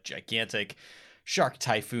some, like, gigantic Shark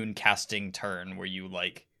Typhoon casting turn where you,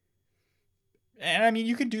 like... And, I mean,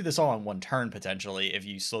 you could do this all in one turn, potentially, if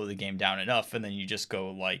you slow the game down enough, and then you just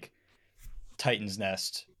go, like, Titan's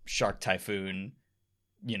Nest, Shark Typhoon...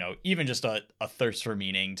 even just a Thirst for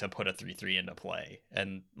Meaning to put a 3/3 into play.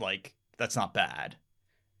 And, like, that's not bad.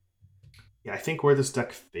 Yeah, I think where this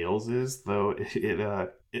deck fails is, though,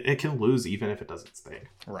 it can lose even if it doesn't sting.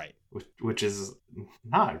 Right. Which is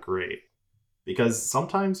not great. Because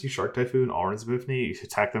sometimes you Shark Typhoon, Alrund's Epiphany, you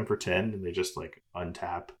attack them for 10, and they just, like,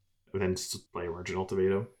 untap, and then just play Emergent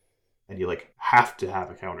Ultimatum. And you, like, have to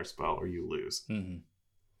have a counterspell or you lose. Mm-hmm.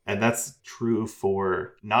 And that's true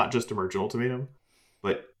for not just Emergent Ultimatum,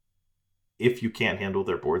 but if you can't handle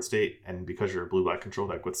their board state, and because you're a blue-black control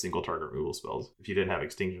deck with single target removal spells, if you didn't have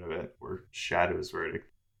Extinction Event or Shadow's Verdict,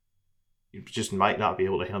 you just might not be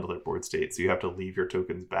able to handle their board state. So you have to leave your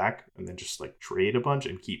tokens back and then just like trade a bunch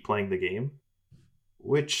and keep playing the game.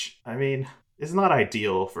 Which, I mean, is not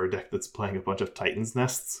ideal for a deck that's playing a bunch of Titan's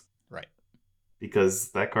Nests. Right. Because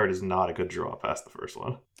that card is not a good draw past the first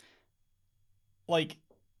one. Like,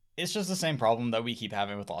 it's just the same problem that we keep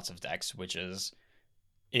having with lots of decks, which is...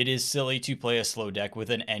 It is silly to play a slow deck with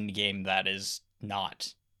an end game that is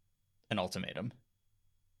not an ultimatum.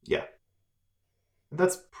 Yeah.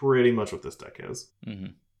 That's pretty much what this deck is.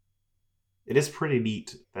 Mm-hmm. It is pretty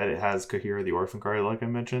neat that it has Kahira the Orphan card, like I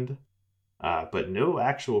mentioned, but no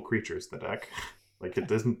actual creatures in the deck. Like, it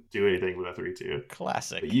doesn't do anything with a 3/2.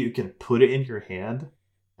 Classic. But you can put it in your hand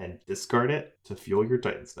and discard it to fuel your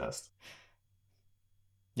Titan's Nest.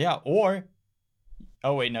 Yeah, or...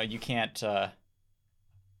 Oh, wait, no, you can't...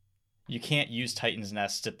 You can't use Titan's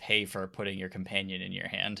Nest to pay for putting your companion in your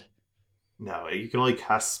hand. No, you can only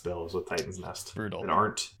cast spells with Titan's Nest. Brutal. That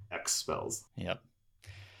aren't X spells. Yep.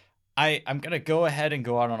 I'm going to go ahead and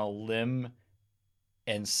go out on a limb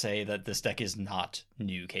and say that this deck is not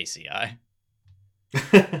new KCI.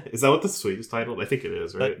 Is that what the tweet is titled? I think it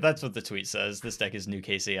is, right? That's what the tweet says. This deck is new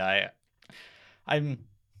KCI. I'm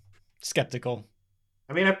skeptical.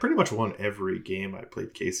 I mean, I pretty much won every game I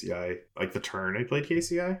played KCI. Like the turn I played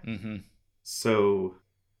KCI. Mm-hmm. So,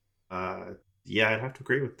 yeah, I'd have to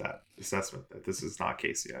agree with that assessment that this is not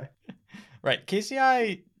KCI. Right.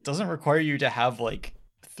 KCI doesn't require you to have like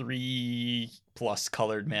 3+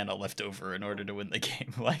 colored mana left over in order to win the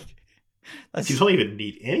game. Like, you don't even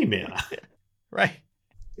need any mana. Right.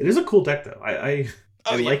 It is a cool deck, though. I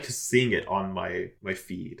yeah. like seeing it on my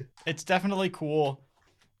feed. It's definitely cool,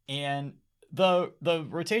 and the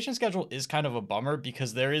rotation schedule is kind of a bummer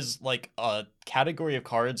because there is like a category of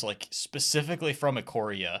cards like specifically from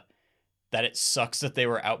Ikoria that it sucks that they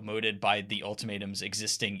were outmoded by the ultimatums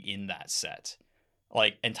existing in that set.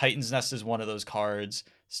 Like, and Titan's Nest is one of those cards.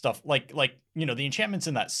 Stuff like you know, the enchantments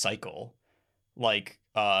in that cycle, like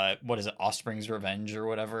what is it, Offspring's Revenge or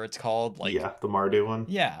whatever it's called? Like, yeah, the Mardu one.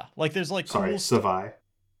 Yeah, like there's like cool Savai.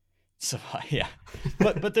 Savai, yeah.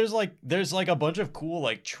 but there's like a bunch of cool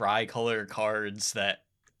like tricolor cards that,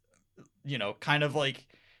 you know, kind of like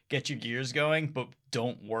get your gears going, but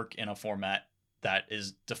don't work in a format that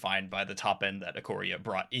is defined by the top end that Ikoria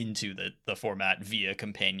brought into the format via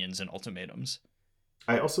companions and ultimatums.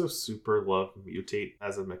 I also super love mutate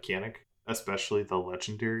as a mechanic, especially the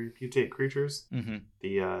legendary mutate creatures. Mm-hmm.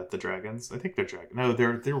 The dragons. I think they're dragon. No,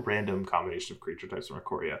 they're random combination of creature types from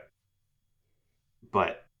Ikoria.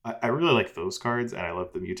 But I really like those cards, and I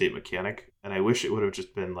love the mutate mechanic. And I wish it would have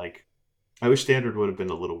just been like, I wish Standard would have been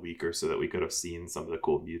a little weaker so that we could have seen some of the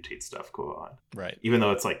cool mutate stuff go on. Right. Even though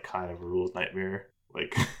it's like kind of a rules nightmare.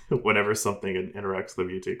 Like whenever something interacts with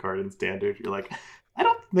the mutate card in Standard, you're like, I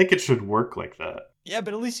don't think it should work like that. Yeah,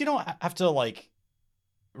 but at least you don't have to like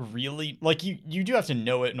really, like, you do have to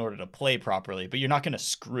know it in order to play properly, but you're not going to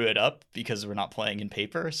screw it up because we're not playing in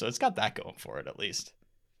paper, so it's got that going for it at least.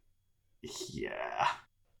 Yeah.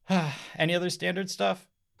 Any other Standard stuff?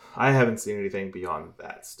 I haven't seen anything beyond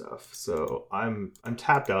that stuff, so I'm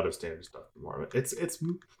tapped out of Standard stuff for more. It's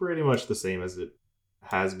pretty much the same as it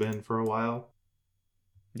has been for a while.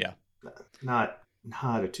 Yeah. Not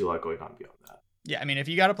a too lot going on beyond that. Yeah, I mean, if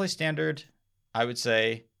you got to play Standard, I would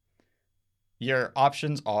say your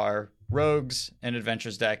options are Rogues, an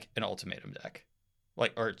Adventures deck, an Ultimatum deck.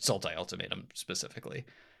 Like, or Sultai Ultimatum specifically.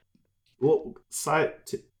 Well,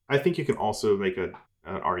 I think you can also make an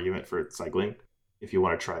argument for cycling if you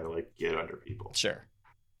want to try to like get under people. Sure.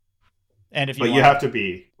 And if you have to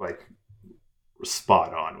be like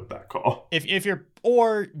spot on with that call. If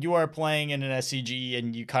you are playing in an SCG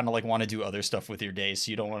and you kind of like want to do other stuff with your day, so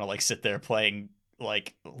you don't want to like sit there playing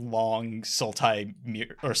like long Sultai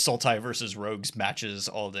versus Rogues matches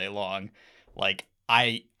all day long. Like,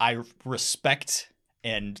 I respect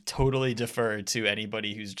and totally defer to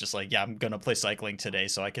anybody who's just like, yeah, I'm gonna play cycling today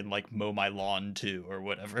so I can like mow my lawn too or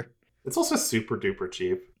whatever. It's also super duper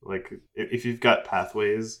cheap. Like, if you've got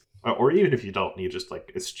pathways, or even if you don't, you just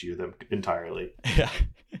like eschew them entirely. Yeah.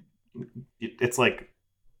 It's like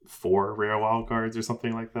 4 rare wild cards or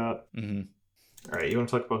something like that. Mm-hmm. All right, you want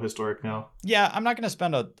to talk about Historic now? Yeah, I'm not going to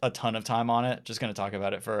spend a ton of time on it. Just going to talk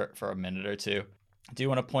about it for a minute or two. I do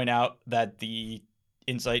want to point out that the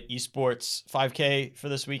Insight Esports 5K for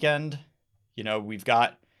this weekend, you know, we've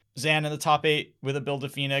got Zan in the top 8 with a build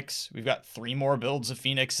of Phoenix. We've got 3 more builds of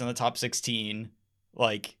Phoenix in the top 16.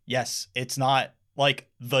 Like, yes, it's not like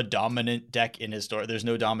the dominant deck in Historic. There's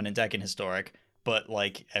no dominant deck in Historic. But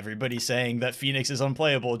like, everybody saying that Phoenix is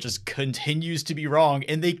unplayable just continues to be wrong,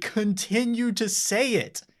 and they continue to say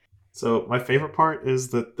it. So my favorite part is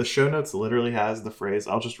that the show notes literally has the phrase,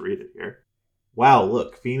 I'll just read it here. Wow,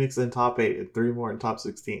 look, Phoenix in top 8 and 3 more in top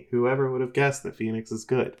 16. Whoever would have guessed that Phoenix is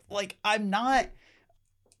good? Like, I'm not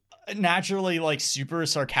naturally like super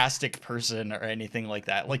sarcastic person or anything like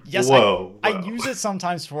that. Like, yes, Whoa. I use it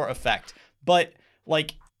sometimes for effect, but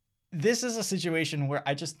like, this is a situation where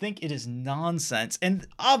I just think it is nonsense. And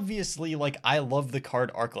obviously, like, I love the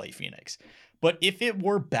card Arclight Phoenix. But if it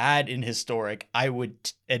were bad in Historic, I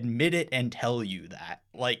would admit it and tell you that.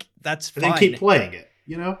 Like, that's fine. And then keep playing it,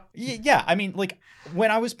 you know? Yeah, I mean, like, when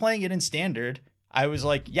I was playing it in Standard, I was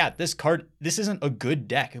like, yeah, this isn't a good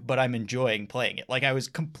deck, but I'm enjoying playing it. Like, I was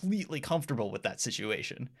completely comfortable with that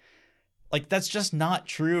situation. Like, that's just not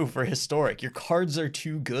true for Historic. Your cards are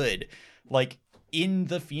too good. Like, in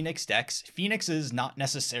the Phoenix decks, Phoenix is not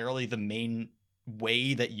necessarily the main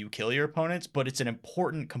way that you kill your opponents, but it's an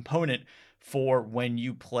important component for when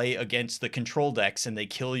you play against the control decks and they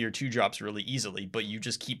kill your 2-drops really easily, but you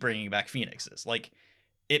just keep bringing back Phoenixes. Like,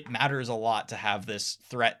 it matters a lot to have this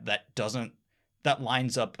threat that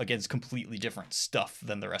lines up against completely different stuff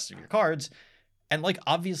than the rest of your cards. And like,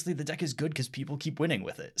 obviously the deck is good because people keep winning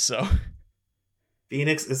with it. So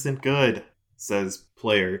Phoenix isn't good, says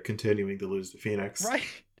player continuing to lose to Phoenix. right.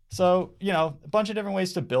 So, a bunch of different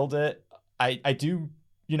ways to build it. I do,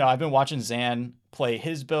 I've been watching Zan play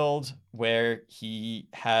his build where he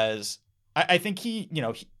has, I think he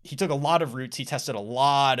took a lot of routes. He tested a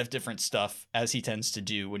lot of different stuff, as he tends to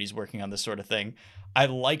do when he's working on this sort of thing. I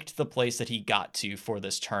liked the place that he got to for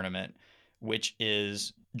this tournament, which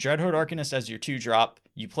is Dreadhorde Arcanist as your 2-drop.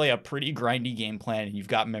 You play a pretty grindy game plan and you've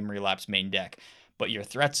got Memory Lapse main deck. But your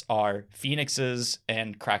threats are Phoenixes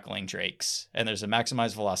and Crackling Drakes. And there's a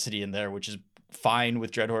Maximized Velocity in there, which is fine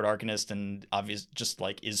with Dreadhorde Arcanist and obvious, just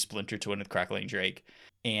like is Splinter Twin with Crackling Drake.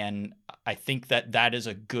 And I think that is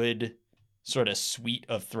a good sort of suite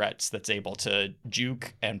of threats that's able to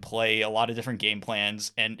juke and play a lot of different game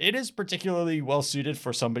plans. And it is particularly well suited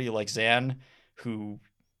for somebody like Zan, who,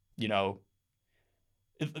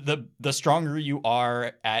 the stronger you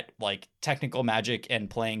are at like technical Magic and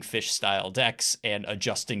playing fish style decks and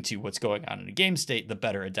adjusting to what's going on in a game state, the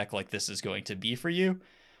better a deck like this is going to be for you.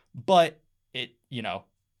 But it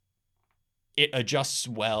adjusts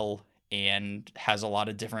well and has a lot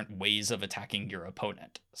of different ways of attacking your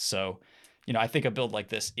opponent. So, I think a build like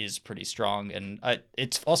this is pretty strong, and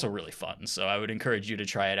it's also really fun. So I would encourage you to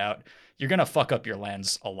try it out. You're going to fuck up your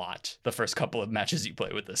lands a lot the first couple of matches you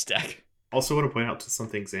play with this deck. Also want to point out to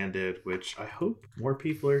something Zan did, which I hope more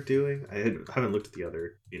people are doing. I haven't looked at the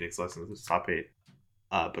other Phoenix lessons in top 8.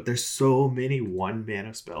 But there's so many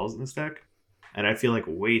 1-mana spells in this deck. And I feel like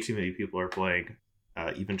way too many people are playing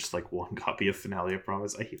even just like one copy of Finale of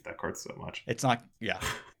Promise. I hate that card so much. It's not, yeah.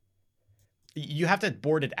 You have to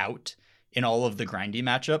board it out in all of the grindy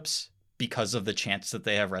matchups because of the chance that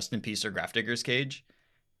they have Rest in Peace or Grafdigger's Cage.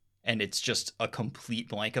 And it's just a complete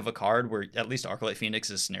blank of a card where at least Arclight Phoenix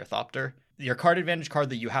is Snare Thopter. Your card advantage card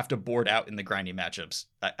that you have to board out in the grindy matchups,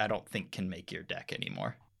 I don't think can make your deck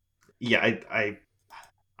anymore. Yeah,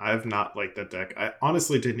 I've not liked that deck. I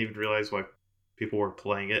honestly didn't even realize why people were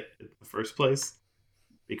playing it in the first place.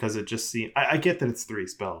 Because it just seemed... I get that it's 3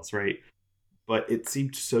 spells, right? But it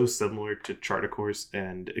seemed so similar to Chart a Course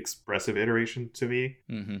and Expressive Iteration to me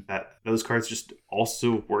that those cards just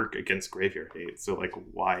also work against Graveyard Hate. So, like,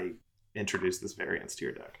 why introduce this variance to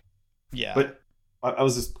your deck? Yeah. But I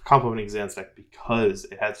was just complimenting Zan's deck because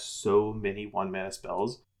it had so many 1-mana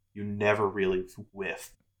spells. You never really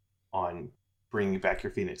whiff on bringing back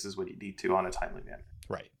your Phoenixes when you need to on a timely manner.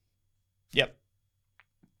 Right. Yep.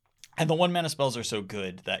 And the 1-mana spells are so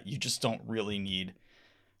good that you just don't really need...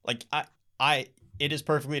 Like, it is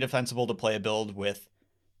perfectly defensible to play a build with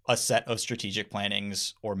a set of strategic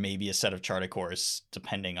plannings or maybe a set of Chart a Course,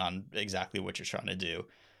 depending on exactly what you're trying to do.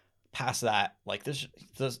 Past that, like,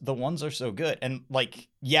 the ones are so good. And, like,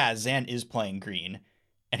 yeah, Zan is playing green,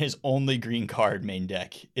 and his only green card main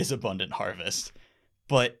deck is Abundant Harvest.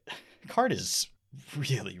 But the card is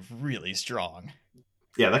really, really strong.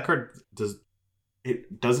 Yeah, that card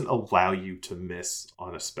doesn't allow you to miss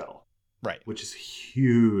on a spell. Right. Which is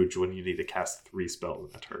huge when you need to cast 3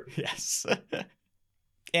 spells in a turn. Yes.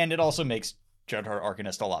 And it also makes Dreadhorde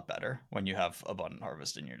Arcanist a lot better when you have Abundant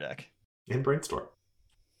Harvest in your deck. And Brainstorm.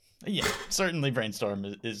 Yeah, certainly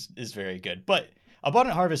Brainstorm is very good. But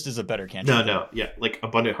Abundant Harvest is a better cantrip. No. Yeah, like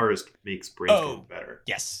Abundant Harvest makes Brainstorm better.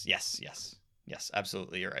 Yes,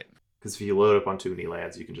 absolutely, you're right. Because if you load up on too many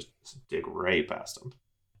lands, you can just dig right past them.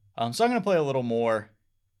 So I'm going to play a little more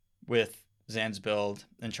with Zan's build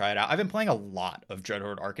and try it out. I've been playing a lot of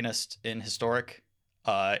Dreadhorde Arcanist in Historic,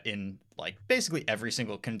 in like basically every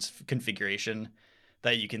single configuration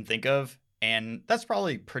that you can think of. And that's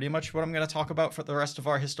probably pretty much what I'm going to talk about for the rest of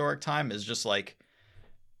our Historic time, is just like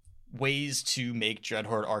ways to make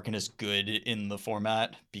Dreadhorde Arcanist good in the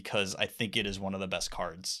format, because I think it is one of the best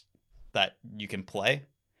cards that you can play.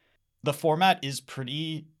 The format is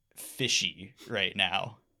pretty fishy right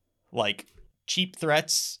now. Like, cheap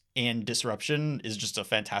threats and disruption is just a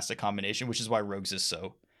fantastic combination, which is why Rogues is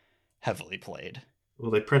so heavily played. Well,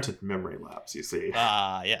 they printed Memory Lapse, you see.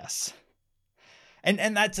 Ah, yes.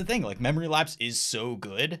 And that's the thing, like, Memory Lapse is so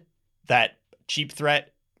good that cheap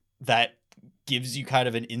threat that gives you kind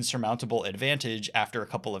of an insurmountable advantage after a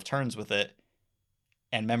couple of turns with it,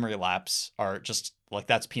 and Memory Lapse are just like,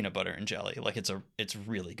 that's peanut butter and jelly. Like, it's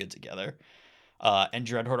really good together. And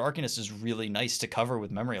Dreadhorde Arcanist is really nice to cover with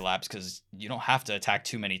Memory Lapse because you don't have to attack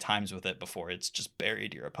too many times with it before it's just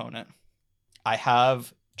buried your opponent. I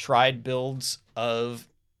have tried builds of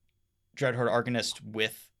Dreadhorde Arcanist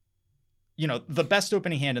with, the best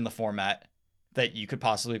opening hand in the format that you could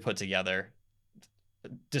possibly put together,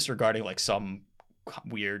 disregarding like some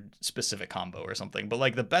weird specific combo or something. But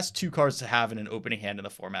like the best 2 cards to have in an opening hand in the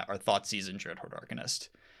format are Thoughtseize and Dreadhorde Arcanist.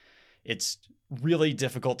 It's really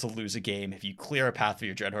difficult to lose a game if you clear a path for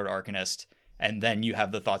your Dreadhorde Arcanist and then you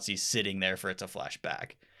have the Thoughtseize sitting there for it to flash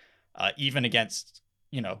back. Even against,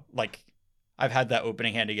 like I've had that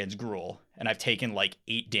opening hand against Gruul and I've taken like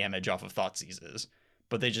 8 damage off of Thoughtseizes,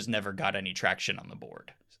 but they just never got any traction on the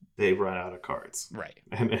board. They run out of cards. Right.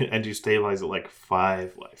 And you stabilize at like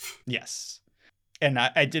 5 life. Yes. And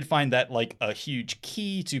I did find that like a huge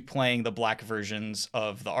key to playing the black versions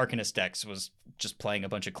of the Arcanist decks was just playing a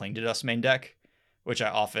bunch of Cling to Dust main deck, which I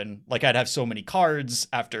often, like I'd have so many cards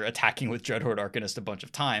after attacking with Dreadhorde Arcanist a bunch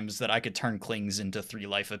of times that I could turn Clings into 3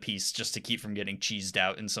 life apiece just to keep from getting cheesed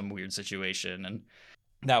out in some weird situation. And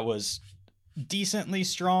that was decently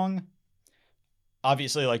strong.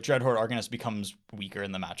 Obviously, like Dreadhorde Arcanist becomes weaker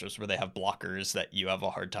in the matchups where they have blockers that you have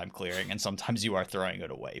a hard time clearing, and sometimes you are throwing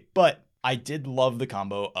it away. But I did love the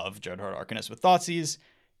combo of Dreadhorde Arcanist with Thoughtseize.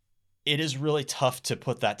 It is really tough to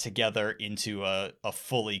put that together into a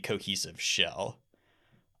fully cohesive shell.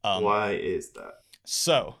 Why is that?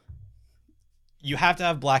 So, you have to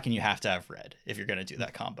have black and you have to have red if you're going to do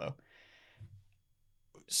that combo.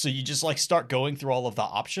 So you just like start going through all of the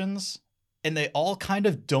options, and they all kind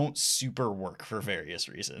of don't super work for various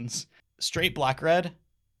reasons. Straight black-red,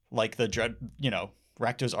 like the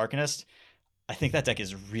Rakdos Arcanist, I think that deck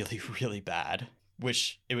is really, really bad,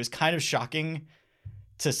 which it was kind of shocking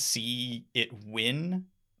to see it win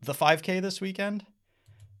the 5K this weekend.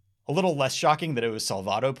 A little less shocking that it was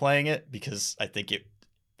Salvado playing it, because I think it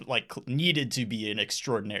like needed to be an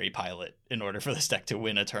extraordinary pilot in order for this deck to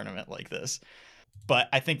win a tournament like this. But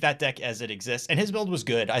I think that deck as it exists, and his build was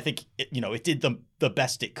good. I think it did the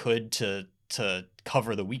best it could to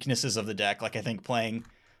cover the weaknesses of the deck. Like I think playing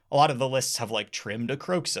a lot of the lists have like trimmed a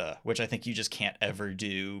Kroxa, which I think you just can't ever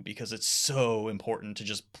do because it's so important to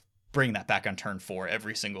just bring that back on turn 4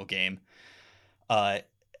 every single game.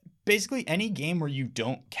 Basically any game where you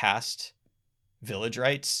don't cast Village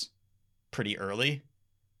Rites pretty early,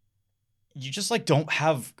 you just like don't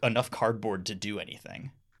have enough cardboard to do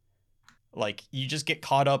anything. Like you just get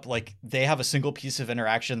caught up, like they have a single piece of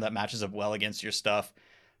interaction that matches up well against your stuff.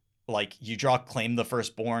 Like you draw Claim the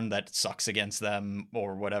Firstborn that sucks against them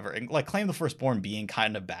or whatever. And like Claim the Firstborn being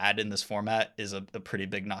kind of bad in this format is a pretty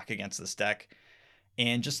big knock against this deck.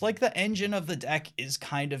 And just like the engine of the deck is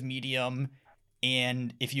kind of medium.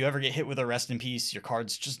 And if you ever get hit with a Rest in Peace, your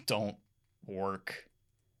cards just don't work.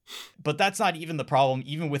 But that's not even the problem.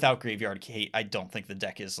 Even without Graveyard Gate, I don't think the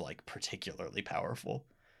deck is like particularly powerful.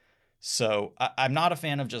 So I'm not a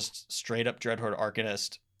fan of just straight up Dreadhorde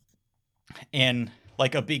Arcanist. And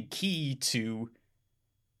like a big key to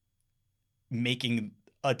making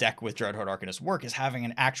a deck with Dreadhorde Arcanist work is having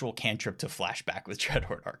an actual cantrip to flashback with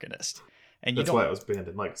Dreadhorde Arcanist. And that's why it was banned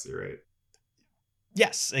in Legacy, right?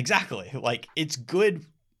 Yes, exactly. Like it's good.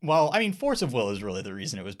 Well, I mean, Force of Will is really the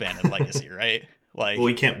reason it was banned in Legacy, right? Like, well,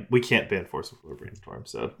 we can't ban Force of Will or Brainstorm,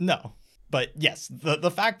 so no. But yes, the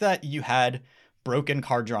fact that you had broken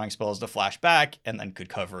card drawing spells to flash back and then could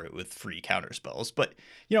cover it with free counter spells. But,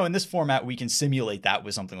 in this format, we can simulate that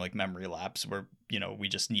with something like Memory Lapse where, we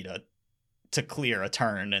just need to clear a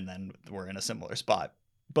turn and then we're in a similar spot.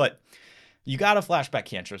 But you got to flashback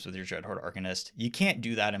cantrips with your Dreadhorde Arcanist. You can't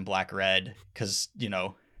do that in black-red because,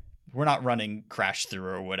 we're not running Crash Through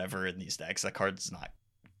or whatever in these decks. That card's not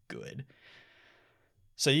good.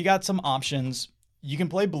 So you got some options. You can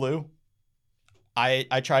play blue.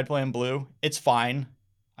 I tried playing blue. It's fine.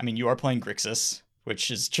 I mean, you are playing Grixis,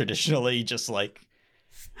 which is traditionally just like,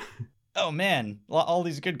 oh man, all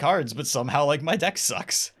these good cards, but somehow like my deck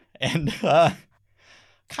sucks. And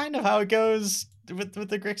kind of how it goes with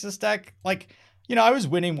the Grixis deck. Like, I was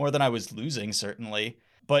winning more than I was losing, certainly.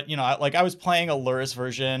 But, I was playing a Lurrus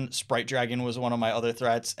version. Sprite Dragon was one of my other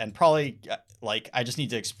threats. And probably, I just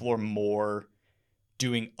need to explore more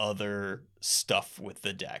doing other stuff with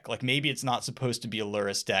the deck. Like maybe it's not supposed to be a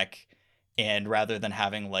Lurrus deck, and rather than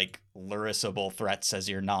having like Lurrusable threats as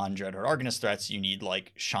your non-Dreadhorde Arcanist threats, you need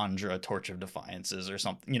like Chandra Torch of Defiances or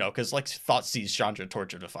something, because like Thoughtseize Chandra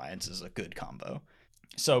Torch of Defiance is a good combo.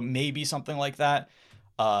 So maybe something like that.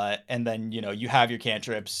 And then, you have your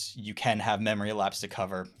cantrips, you can have Memory Lapse to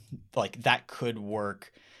cover. Like that could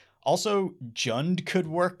work. Also, Jund could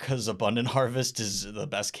work because Abundant Harvest is the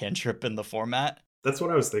best cantrip in the format. That's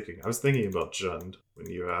what I was thinking. I was thinking about Jund when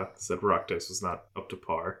you said Rakdos was not up to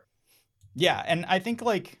par. Yeah, and I think,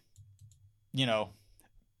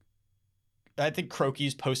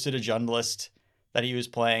 Croaky's posted a Jund list that he was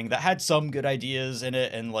playing that had some good ideas in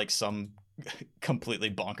it and like some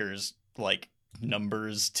completely bonkers like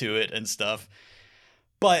numbers to it and stuff.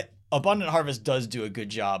 But Abundant Harvest does do a good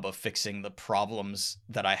job of fixing the problems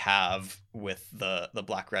that I have with the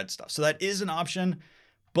black red stuff. So that is an option,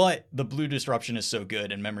 but the blue disruption is so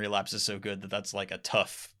good and memory lapse is so good that that's like a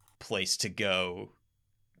tough place to go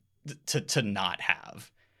to not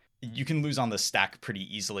have. You can lose on the stack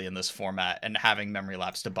pretty easily in this format, and having memory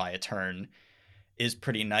lapse to buy a turn is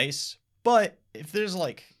pretty nice. But if there's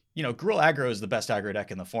like, Gruul aggro is the best aggro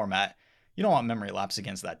deck in the format. You don't want memory lapse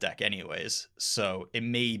against that deck anyways. So it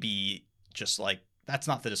may be just like, that's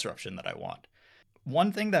not the disruption that I want.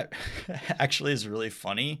 One thing that actually is really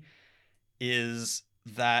funny is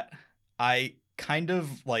that I kind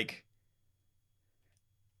of like,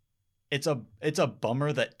 it's a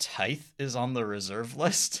bummer that Tithe is on the reserve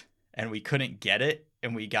list and we couldn't get it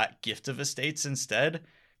and we got Gift of Estates instead,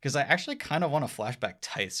 because I actually kind of want to flashback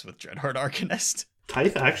Tithes with Dreadhorde Arcanist.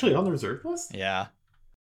 Tithe actually on the reserve list? Yeah.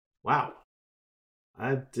 Wow.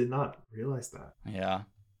 I did not realize that. Yeah.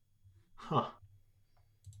 Huh.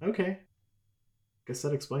 Okay. Guess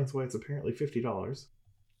that explains why it's apparently $50.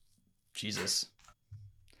 Jesus.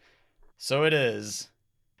 So it is.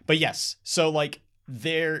 But yes, so like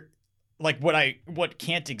what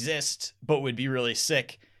can't exist but would be really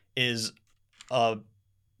sick is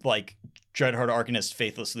like Dreadhorde Arcanist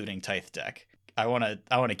Faithless Looting Tithe deck. I want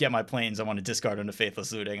to get my planes, I want to discard into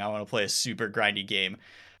Faithless Looting, I want to play a super grindy game.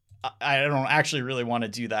 I don't actually really want to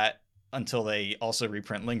do that until they also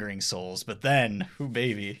reprint Lingering Souls, but then, ooh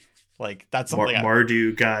baby, like that's something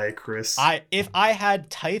Mardu guy, Chris. If I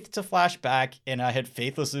had Tithe to flash back and I had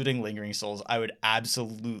Faithless Looting Lingering Souls, I would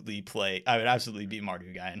absolutely be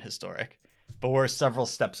Mardu guy in Historic. But we're several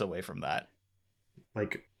steps away from that.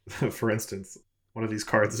 Like, for instance, one of these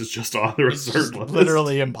cards is just on the reserve list.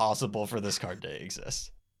 Literally impossible for this card to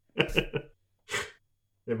exist.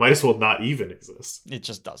 It might as well not even exist. It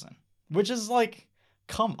just doesn't. Which is like,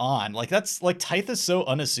 come on. Like, that's like, Tithe is so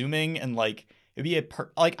unassuming, and like, it'd be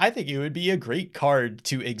I think it would be a great card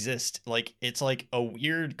to exist. Like, it's like a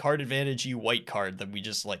weird card advantage-y white card that we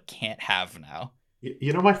just like can't have now.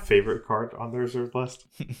 You know my favorite card on the reserve list?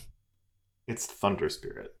 It's Thunder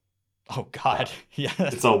Spirit. Oh god. Yeah.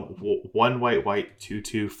 It's a 1 white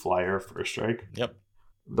 2/2 flyer first strike. Yep.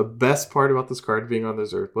 The best part about this card being on the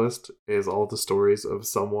reserve list is all the stories of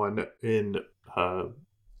someone in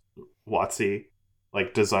WotC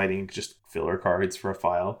like designing just filler cards for a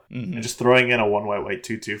file and just throwing in a 1 white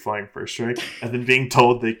 2/2 flying first strike and then being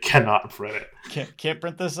told they cannot print it. Can't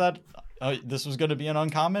print this out? Oh, this was going to be an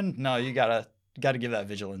uncommon? No, you gotta give that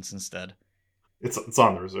vigilance instead. It's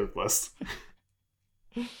on the reserve list.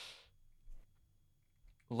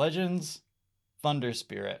 Legends Thunder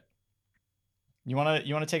Spirit. You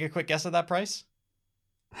wanna take a quick guess at that price?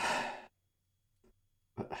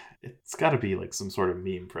 It's got to be like some sort of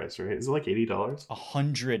meme price, right? Is it like $80?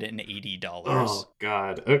 $180. Oh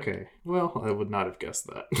god. Okay. Well, I would not have guessed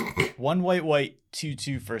that. 1 white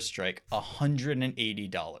 2/2 first strike.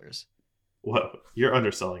 $180. Whoa, you're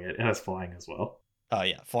underselling it. It has flying as well. Oh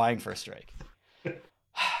yeah, flying first strike.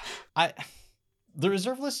 The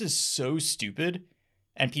reserve list is so stupid,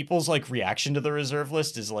 and people's like reaction to the reserve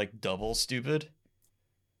list is like double stupid.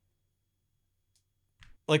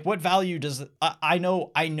 Like, what value does I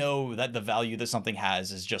know that the value that something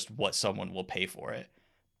has is just what someone will pay for it.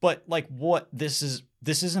 But like, what this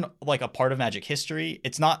isn't like a part of Magic history.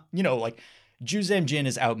 It's not, like Juzam Jin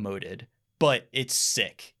is outmoded, but it's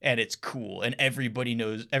sick and it's cool, and everybody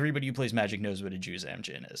who plays Magic knows what a Juzam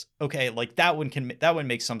Jin is. Okay, like that one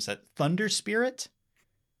makes some sense. Thunder Spirit?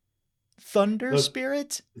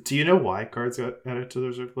 Spirit? Do you know why cards got added to the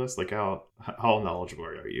reserve list? Like how knowledgeable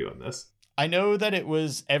are you on this? I know that it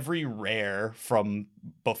was every rare from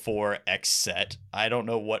before X set. I don't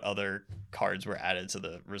know what other cards were added to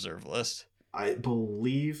the reserve list. I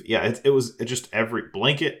believe, yeah, it was just every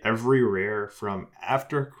rare from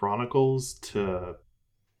after Chronicles to,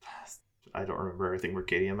 I don't remember everything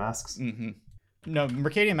Mercadian Masks. Mm-hmm. No,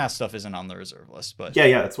 Mercadian Mask stuff isn't on the reserve list, but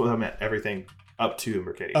yeah, that's what I meant. Everything up to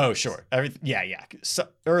Mercadian. Oh, Masks. Sure. Yeah. So,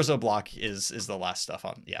 Urza Block is the last stuff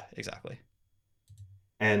on. Yeah, exactly.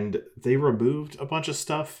 And they removed a bunch of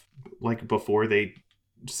stuff like before they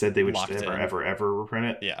said they would just ever reprint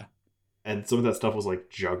it. Yeah. And some of that stuff was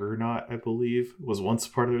like Juggernaut, I believe, was once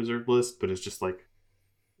part of the reserve list, but it's just like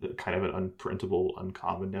kind of an unprintable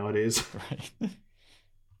uncommon nowadays. Right.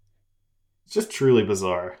 It's just truly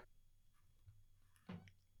bizarre.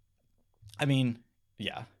 I mean,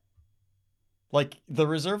 yeah. Like, the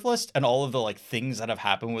reserve list and all of the like things that have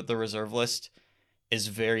happened with the reserve list is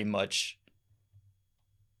very much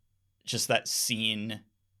just that scene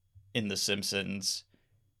in The Simpsons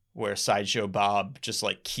where Sideshow Bob just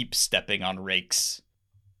like keeps stepping on rakes.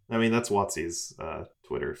 I mean, that's WotC's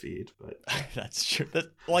Twitter feed, but That's true.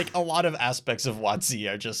 That, like, a lot of aspects of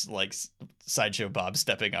WotC are just like Sideshow Bob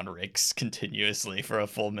stepping on rakes continuously for a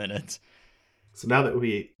full minute. So now that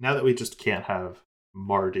we just can't have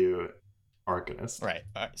Mardu Arcanist. Right.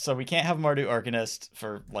 So we can't have Mardu Arcanist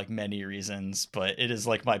for like many reasons, but it is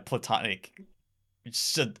like my platonic,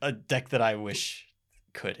 just a deck that I wish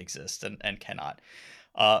could exist and cannot.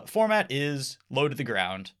 Format is low to the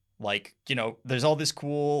ground. Like, you know, there's all this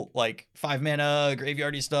cool, like, 5-mana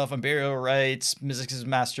graveyardy stuff, Unburial Rites, Mizzix's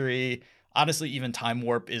Mastery. Honestly, even Time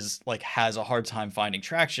Warp is, like, has a hard time finding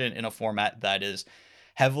traction in a format that is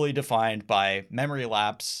heavily defined by Memory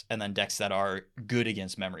Lapse and then decks that are good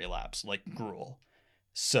against Memory Lapse, like Gruul.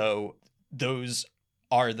 So those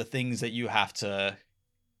are the things that you have to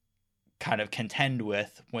kind of contend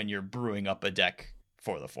with when you're brewing up a deck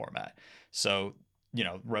for the format. So, you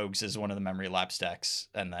know, Rogues is one of the Memory Lapse decks,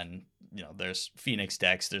 and then, you know, there's Phoenix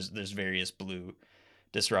decks, there's various blue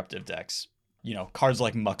disruptive decks. You know, cards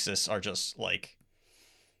like Muxus are just like,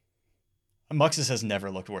 Muxus has never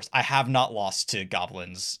looked worse. I have not lost to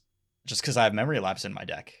Goblins just because I have Memory Lapse in my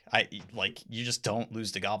deck. You just don't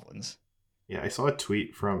lose to Goblins. Yeah, I saw a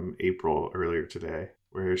tweet from April earlier today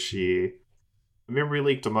where she memory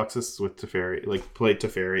leaked a Muxus with Teferi, like played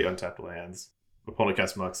Teferi untapped lands. Opponent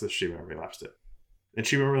cast Muxus, she memory lapsed it. And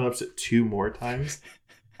she memory lapsed it 2 more times.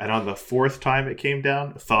 And on the 4th time it came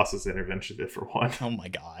down, Thassa's Intervention did for 1. Oh my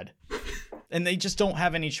god. And they just don't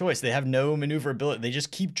have any choice. They have no maneuverability. They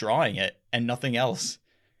just keep drawing it and nothing else.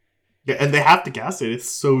 Yeah, and they have to cast it. It's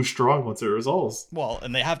so strong once it resolves. Well,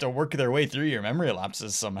 and they have to work their way through your memory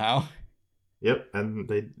lapses somehow. Yep, and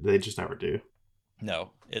they just never do.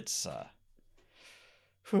 No, it's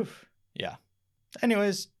yeah.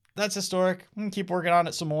 Anyways, that's historic. I'm gonna keep working on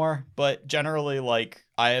it some more, but generally, like,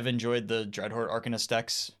 I have enjoyed the Dreadhorde Arcanist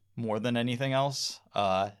decks more than anything else.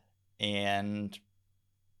 And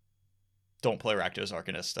don't play Rakdos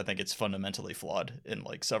Arcanist. I think it's fundamentally flawed in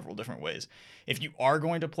like several different ways. If you are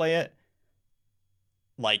going to play it,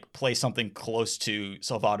 like, play something close to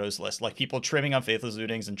Salvado's list. Like, people trimming on Faithless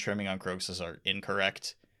Lootings and trimming on Croxus are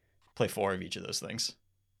incorrect. Play 4 of each of those things.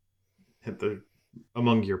 Hit the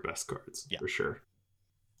among your best cards, yeah, for sure.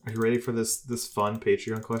 Are you ready for this fun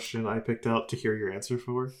Patreon question I picked out to hear your answer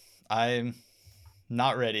for? I'm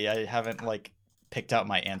not ready. I haven't like picked out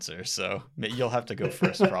my answer, so you'll have to go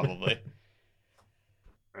first probably.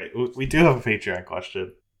 All right, we do have a Patreon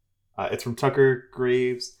question. It's from Tucker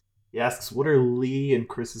Graves. He asks, what are Lee and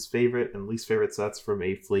Chris's favorite and least favorite sets from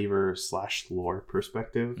a flavor/lore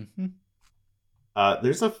perspective? Mm-hmm.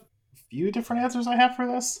 There's a few different answers I have for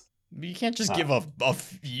this. You can't just give a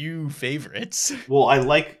few favorites. Well, I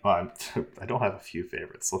don't have a few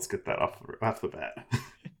favorites. Let's get that off the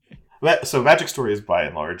bat. So Magic Story is by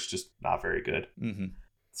and large just not very good. Mm-hmm.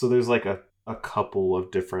 So there's like a couple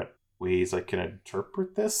of different ways I can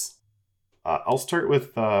interpret this. I'll start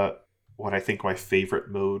with what I think my favorite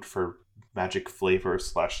mode for Magic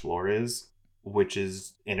flavor/lore is, which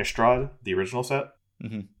is Innistrad, the original set.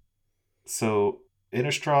 Mm-hmm. So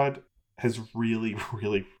Innistrad has really,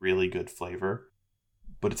 really, really good flavor,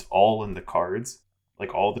 but it's all in the cards.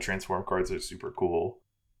 Like, all the transform cards are super cool.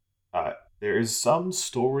 There is some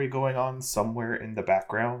story going on somewhere in the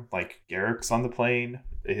background, like Garruk's on the plane,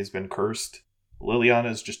 it has been cursed,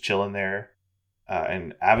 Liliana's just chilling there,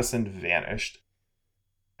 and Avacyn vanished.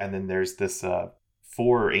 And then there's this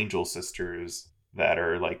 4 Angel Sisters that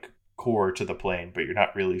are like core to the plane, but you're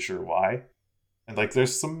not really sure why. And like,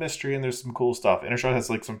 there's some mystery and there's some cool stuff. Innistrad has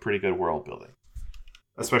like some pretty good world building,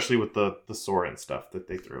 especially with the Sorin stuff that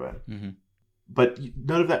they threw in. Mm-hmm. But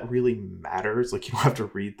none of that really matters. Like, you don't have to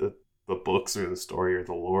read the books or the story or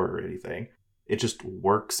the lore or anything. It just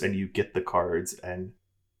works, and you get the cards, and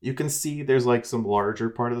you can see there's like some larger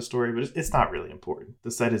part of the story, but it's not really important.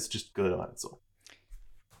 The set is just good on its own.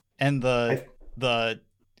 And the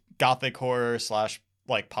gothic horror /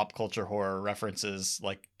 like pop culture horror references,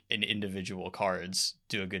 like, in individual cards,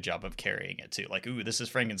 do a good job of carrying it too. Like, ooh, this is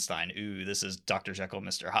Frankenstein. Ooh, this is Dr. Jekyll,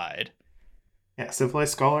 Mr. Hyde. Yeah,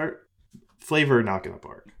 Civilized Scholar, flavor knock out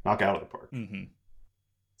of the park. Mm-hmm.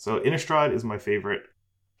 So Innistrad is my favorite.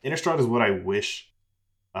 Innistrad is what I wish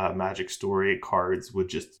Magic Story cards would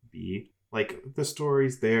just be. Like, the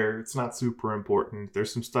story's there, it's not super important.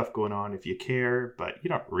 There's some stuff going on if you care, but you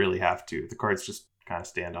don't really have to. The cards just kind of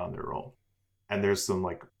stand on their own. And there's some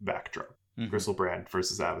like backdrop. Mm-hmm. Griselbrand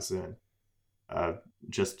versus Avacyn.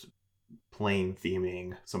 Just plain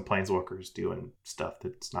theming, some planeswalkers doing stuff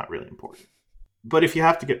that's not really important. But if you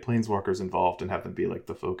have to get planeswalkers involved and have them be like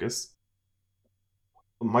the focus,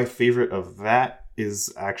 My favorite of that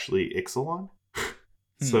is actually Ixalan.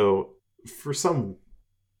 Hmm. So for some,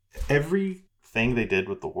 everything they did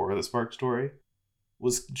with the War of the Spark story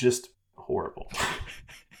was just horrible.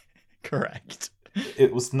 Correct.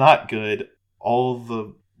 It was not good. All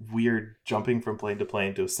the weird jumping from plane to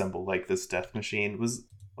plane to assemble like this death machine was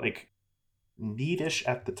like neatish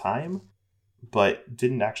at the time, but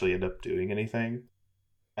didn't actually end up doing anything.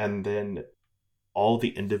 And then all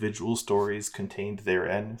the individual stories contained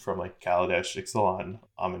therein from like Kaladesh, Ixalan,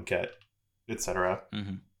 Amonkhet, etc.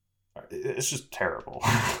 Mm-hmm. It's just terrible.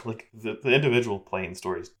 Like the individual plane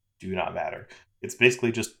stories do not matter. It's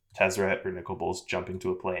basically just Tezzeret or Nicol jumping to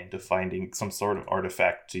a plane to finding some sort of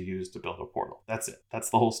artifact to use to build a portal. That's it. That's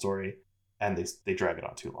the whole story, and they drag it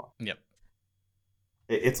on too long. Yep.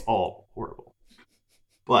 It's all horrible.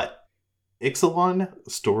 But Ixalan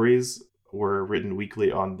stories were written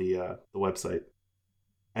weekly on the website,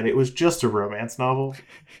 and it was just a romance novel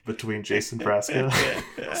between Jason Vraska.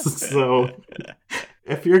 So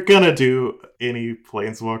if you're gonna do any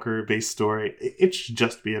Planeswalker based story, it should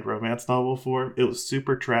just be in romance novel form. It was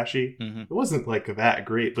super trashy. Mm-hmm. It wasn't like that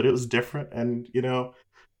great, but it was different, and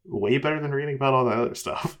way better than reading about all that other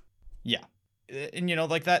stuff. Yeah, and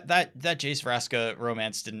like that Jace Vraska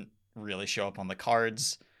romance didn't really show up on the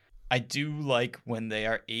cards. I do like when they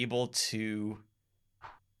are able to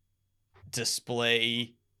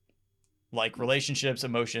display like relationships,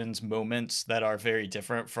 emotions, moments that are very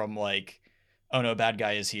different from like, oh no, bad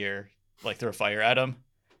guy is here, like throw fire at him.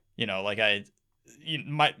 Like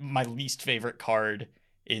my least favorite card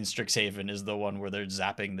in Strixhaven is the one where they're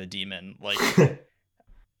zapping the demon. Like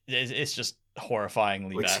it's just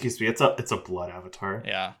horrifyingly bad. Excuse me, it's a blood avatar.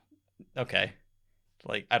 Yeah. Okay.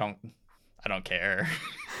 Like I don't care.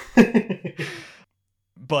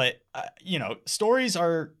 But stories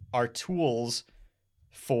are tools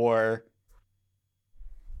for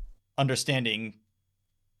understanding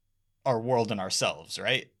our world and ourselves,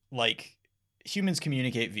 right? Like humans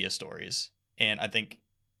communicate via stories, and I think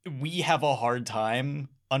we have a hard time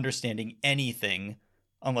understanding anything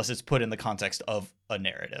unless it's put in the context of a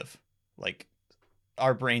narrative. Like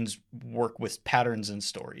our brains work with patterns and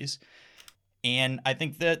stories, and I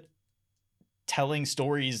think that telling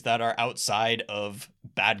stories that are outside of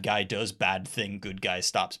bad guy does bad thing, good guy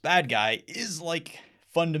stops bad guy is like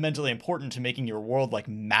fundamentally important to making your world like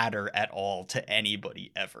matter at all to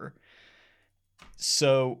anybody ever.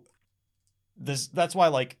 So that's why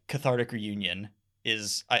like Cathartic Reunion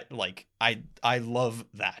is I love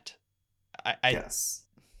that. I Yes.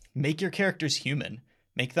 Make your characters human.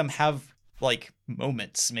 Make them have like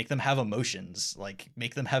moments, make them have emotions, like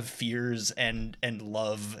make them have fears and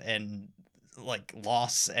love and like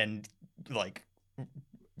loss and like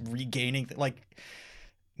regaining like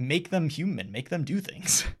make them human, make them do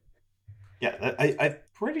things. Yeah, I'm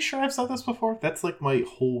pretty sure I've said this before. That's like my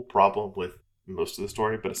whole problem with most of the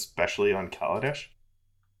story, but especially on Kaladesh,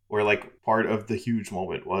 where like part of the huge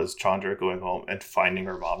moment was Chandra going home and finding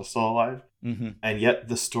her mom is still alive. Mm-hmm. And yet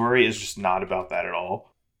the story is just not about that at all.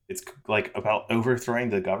 It's like about overthrowing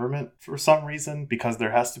the government for some reason, because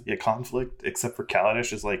there has to be a conflict, except for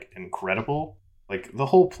Kaladesh is like incredible. Like the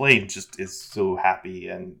whole plane just is so happy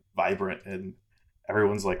and vibrant, and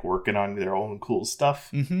everyone's like working on their own cool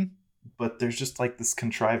stuff. Mm-hmm. But there's just like this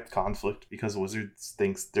contrived conflict because Wizards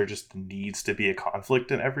thinks there just needs to be a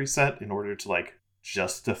conflict in every set in order to like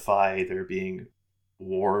justify there being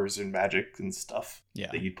wars and magic and stuff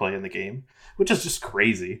that you play in the game, which is just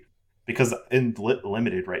crazy. Because in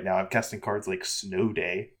limited right now, I'm casting cards like Snow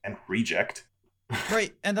Day and Reject.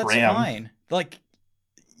 Right, and that's Ram. fine. Like,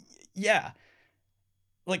 yeah,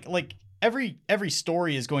 like every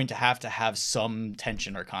story is going to have some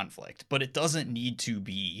tension or conflict, but it doesn't need to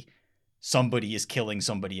be somebody is killing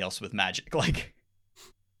somebody else with magic. Like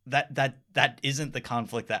that isn't the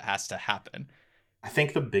conflict that has to happen. I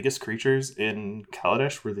think the biggest creatures in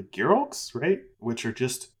Kaladesh were the Girolks, right? Which are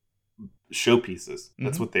just showpieces.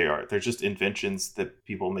 That's what they are. They're just inventions that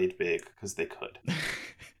people made big because they could.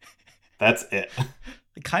 That's it.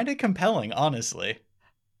 Kind of compelling, honestly.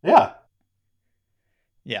 Yeah.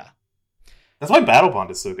 Yeah. That's why Battle Bond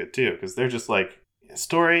is so good too, because they're just like,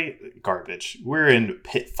 story garbage. We're in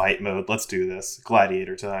pit fight mode. Let's do this.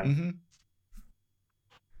 Gladiator time.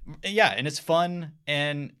 Mm-hmm. Yeah, and it's fun,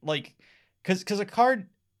 and like, because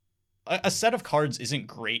a set of cards isn't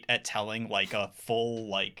great at telling like a full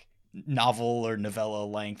like novel or novella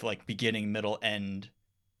length like beginning, middle, end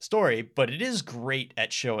story, but it is great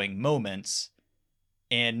at showing moments,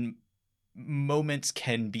 and moments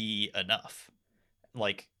can be enough.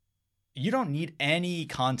 Like you don't need any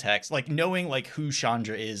context. Like knowing like who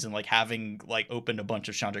Chandra is and like having like opened a bunch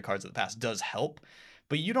of Chandra cards in the past does help,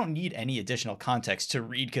 but you don't need any additional context to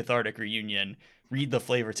read Cathartic Reunion, read the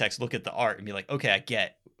flavor text, look at the art, and be like, okay, I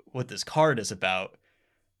get what this card is about.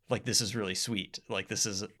 Like, this is really sweet. Like, this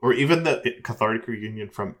is... Or even the Cathartic Reunion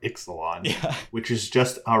from Ixalan, Yeah. which is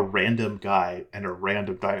just a random guy and a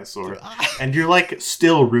random dinosaur. And you're, like,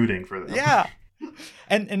 still rooting for them. Yeah.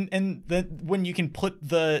 And then when you can put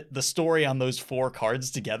the story on those 4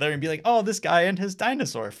 cards together and be like, oh, this guy and his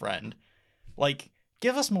dinosaur friend. Like,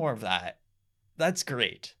 give us more of that. That's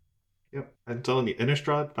great. Yep. I'm telling you,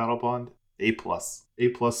 Innistrad, Battle Bond, A+.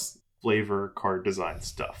 A+ flavor card design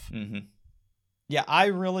stuff. Mm-hmm. Yeah, I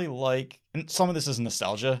really like, and some of this is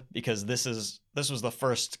nostalgia because this was the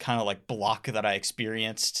first kind of like block that I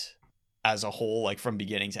experienced as a whole, like from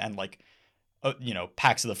beginning to end, like,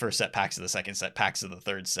 packs of the first set, packs of the second set, packs of the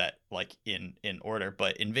third set, like in order.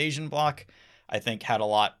 But Invasion block, I think, had a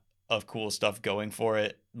lot of cool stuff going for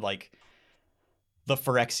it. Like, the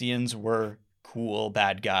Phyrexians were cool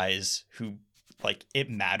bad guys who, like, it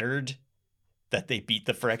mattered that they beat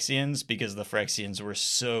the Phyrexians because the Phyrexians were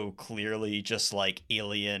so clearly just like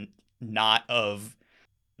alien, not of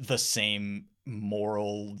the same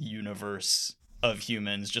moral universe of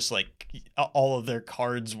humans. Just like all of their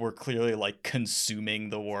cards were clearly like consuming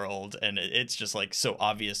the world, and it's just like so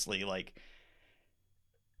obviously like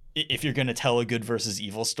if you're gonna tell a good versus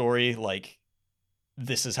evil story, like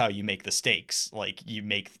this is how you make the stakes. Like you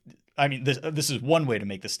make, I mean, this is one way to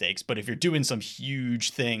make the stakes, but if you're doing some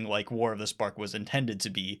huge thing like War of the Spark was intended to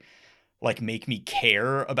be, like make me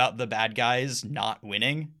care about the bad guys not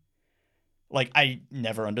winning. Like, I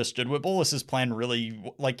never understood what Bolas's plan really,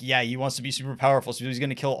 like, yeah, he wants to be super powerful, so he's going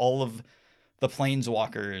to kill all of the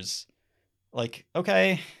planeswalkers. Like,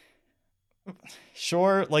 okay,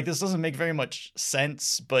 sure, like, this doesn't make very much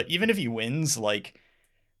sense, but even if he wins, like,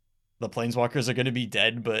 the planeswalkers are going to be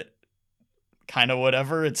dead, but kind of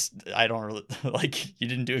whatever. I don't really, like, you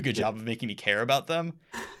didn't do a good job of making me care about them.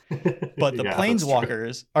 But the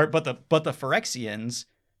planeswalkers but the Phyrexians,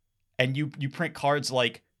 and you print cards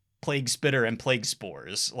like Plague Spitter and Plague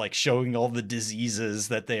Spores, like showing all the diseases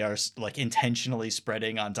that they are like intentionally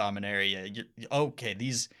spreading on Dominaria. Okay,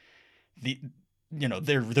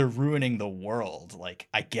 they're ruining the world. Like,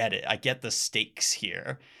 I get it. I get the stakes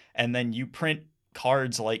here. And then you print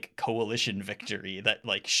cards like Coalition Victory that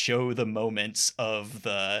like show the moments of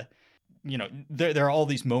the, there are all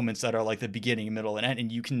these moments that are like the beginning, middle, and end,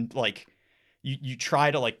 and you can like you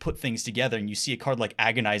try to like put things together, and you see a card like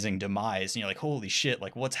Agonizing Demise, and you're like, holy shit,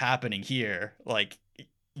 like what's happening here? Like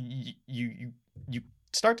you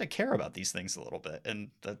start to care about these things a little bit,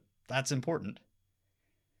 and that's important.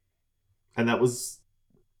 And that was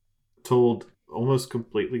told almost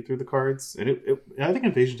completely through the cards, and I think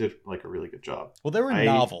Invasion did like a really good job. Well, there were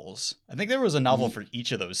novels. I think there was a novel for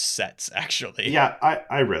each of those sets, actually. Yeah,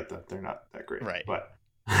 I read them. They're not that great, right? But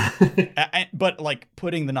but like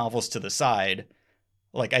putting the novels to the side,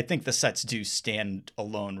 like I think the sets do stand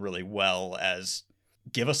alone really well as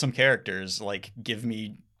give us some characters. Like give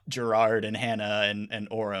me Gerard and Hannah and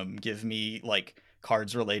Orym. Give me like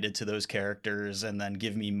cards related to those characters, and then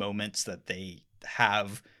give me moments that they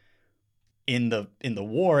have in the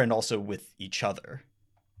war and also with each other.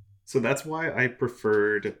 So that's why I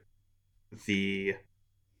preferred the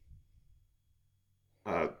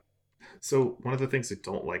so one of the things I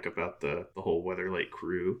don't like about the whole Weatherlight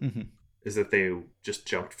crew is that they just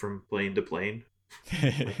jumped from plane to plane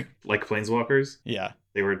like planeswalkers. Yeah,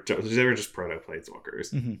 they were just proto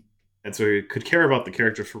planeswalkers. And so you could care about the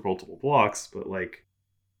characters for multiple blocks, but like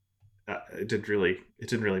it didn't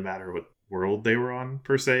really matter what world they were on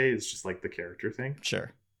per se. It's just like the character thing.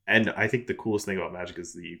 Sure. And I think the coolest thing about Magic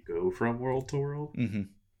is that you go from world to world.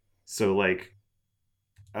 So like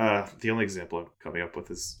the only example I'm coming up with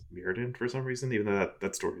is Mirrodin for some reason, even though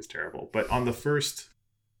that story is terrible. But on the first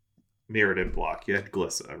Mirrodin block, you had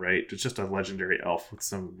Glissa, right? It's just a legendary elf with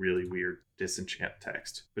some really weird disenchant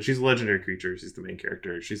text. But she's a legendary creature. She's the main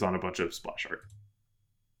character. She's on a bunch of splash art.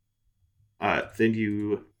 Then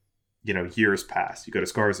years pass. You go to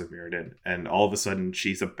Scars of Mirrodin, and all of a sudden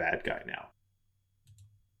she's a bad guy now.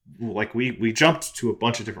 Like we jumped to a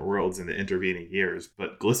bunch of different worlds in the intervening years,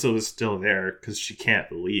 but Glissa was still there because she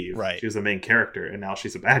can't leave. Right. She was the main character, and now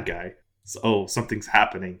she's a bad guy. So something's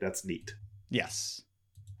happening. That's neat. Yes.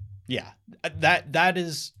 Yeah. That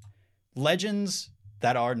is legends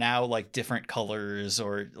that are now like different colors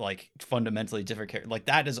or like fundamentally different characters. Like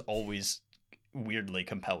that is always weirdly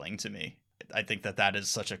compelling to me. I think that is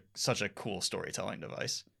such a cool storytelling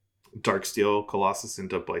device. Darksteel Colossus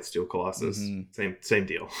into Blightsteel Colossus. Same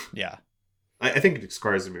deal. Yeah. I think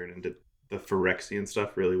Scars of Mirrodin did the Phyrexian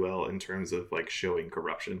stuff really well in terms of like showing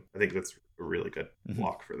corruption. I think that's a really good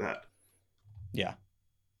block for that. Yeah.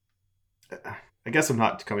 I guess I'm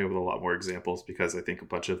not coming up with a lot more examples because I think a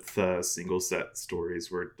bunch of the single set stories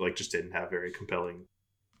were like just didn't have very compelling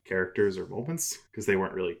characters or moments because they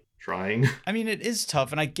weren't really trying. I mean, it is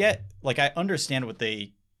tough, and I understand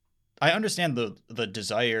I understand the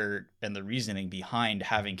desire and the reasoning behind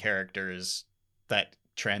having characters that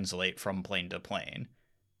translate from plane to plane.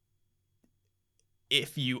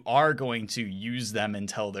 If you are going to use them and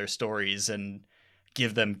tell their stories and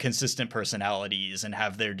give them consistent personalities and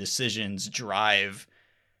have their decisions drive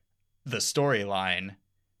the storyline,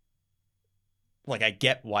 like, I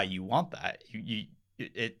get why you want that.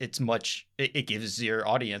 It gives your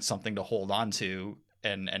audience something to hold on to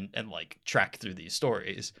and like track through these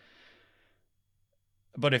stories.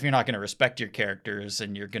 But if you're not going to respect your characters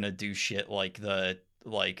and you're going to do shit like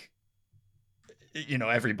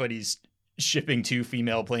everybody's shipping 2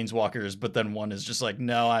 female planeswalkers, but then one is just like,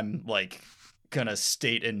 no, I'm like gonna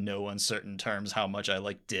state in no uncertain terms how much I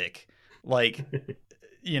like dick. Like,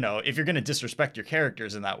 if you're gonna disrespect your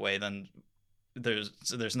characters in that way, then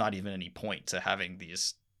there's not even any point to having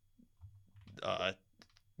these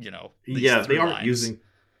these They lines.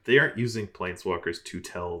 aren't using planeswalkers to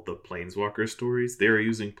tell the planeswalker stories. They are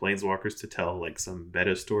using planeswalkers to tell like some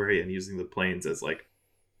meta story and using the planes as like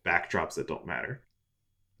backdrops that don't matter.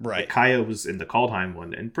 Right. Like Kaya was in the Kaldheim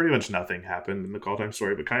one, and pretty much nothing happened in the Kaldheim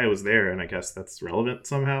story, but Kaya was there, and I guess that's relevant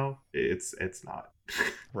somehow. It's not.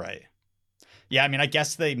 Right. Yeah, I mean, I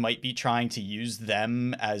guess they might be trying to use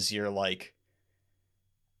them as your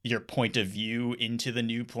point of view into the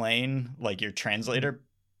new plane, like your translator.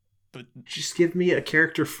 But just give me a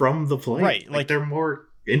character from the plane. Right, like they're more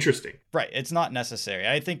interesting. Right, it's not necessary.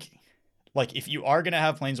 I think, like, if you are gonna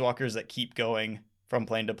have planeswalkers that keep going from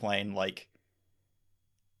plane to plane, like,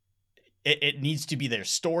 it needs to be their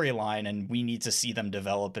storyline, and we need to see them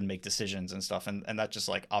develop and make decisions and stuff, and that just,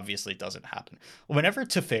 like, obviously doesn't happen. Whenever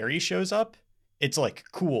Teferi shows up, it's, like,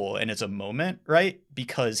 cool, and it's a moment, right?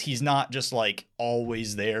 Because he's not just, like,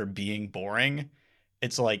 always there being boring.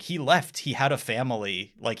 It's like, he left, he had a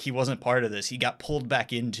family, like, he wasn't part of this, he got pulled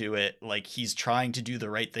back into it, like, he's trying to do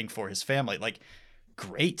the right thing for his family. Like,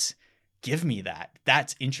 great, give me that.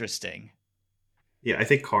 That's interesting. Yeah, I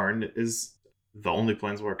think Karn is the only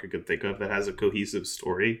planeswalker I could think of that has a cohesive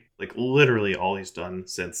story. Like, literally all he's done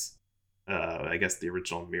since, I guess, the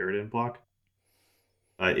original Mirrodin block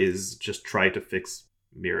is just try to fix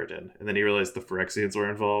Mirrodin. And then he realized the Phyrexians were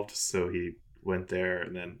involved, so he went there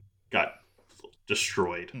and then got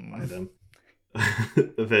destroyed by them.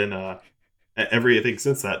 Then, I think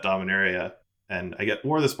since that, Dominaria, and I get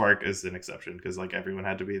War of the Spark is an exception, because, like, everyone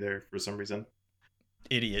had to be there for some reason.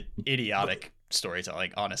 Idiotic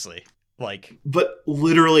storytelling, honestly. Like, but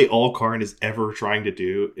literally all Karn is ever trying to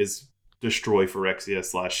do is destroy Phyrexia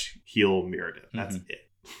 / heal Mirrodin. That's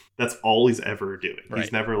it. That's all he's ever doing. Right.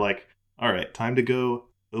 He's never like, all right, time to go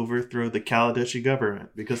overthrow the Kaladeshi government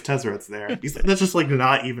because Tezzerot's there. That's just like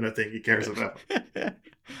not even a thing he cares about. And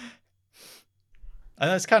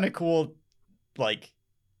that's kind of cool. Like,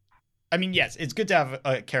 I mean, yes, it's good to have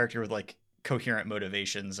a character with like coherent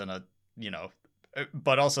motivations and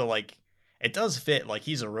but also like, it does fit. Like,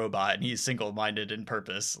 he's a robot and he's single-minded in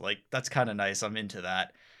purpose. Like, that's kind of nice. I'm into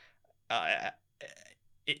that.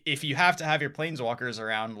 If you have to have your planeswalkers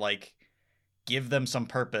around, like, give them some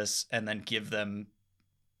purpose and then give them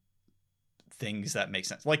things that make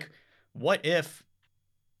sense. Like, what if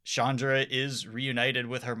Chandra is reunited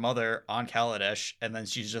with her mother on Kaladesh and then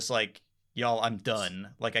she's just like, y'all, I'm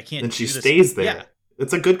done. Like, I can't. And she stays there. Yeah.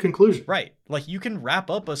 It's a good conclusion. Right. Like, you can wrap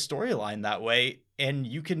up a storyline that way and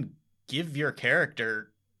you can give your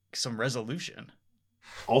character some resolution.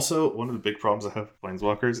 Also, one of the big problems I have with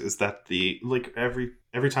Planeswalkers is that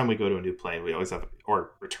every time we go to a new plane, we always have,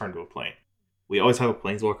 or return to a plane, we always have a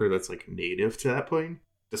Planeswalker that's like native to that plane,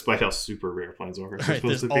 despite how super rare Planeswalkers are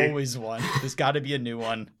supposed to be. There's always one. There's got to be a new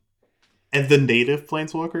one. And the native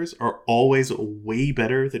Planeswalkers are always way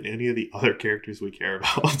better than any of the other characters we care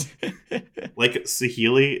about. Like,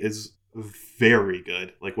 Saheeli is very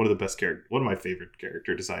good. Like, one of my favorite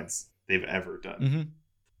character designs they've ever done.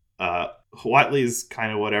 Huatley's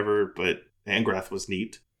kind of whatever, but Angrath was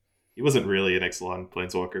neat. He wasn't really an Ixalan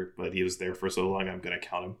planeswalker, but he was there for so long, I'm gonna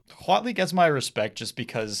count him. Huatley gets my respect just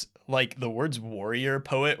because, like, the words warrior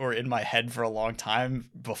poet were in my head for a long time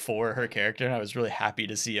before her character, and I was really happy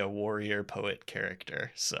to see a warrior poet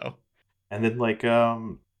character. So, and then like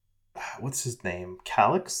what's his name?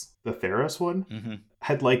 Calyx, the Theros one,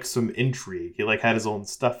 had like some intrigue. He like had his own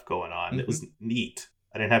stuff going on. It was neat.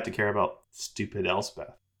 I didn't have to care about stupid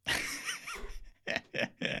Elspeth.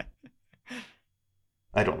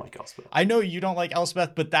 I don't like Elspeth. I know you don't like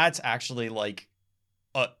Elspeth, but that's actually like,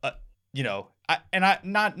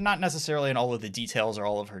 not necessarily in all of the details or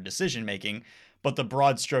all of her decision making, but the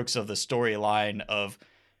broad strokes of the storyline of,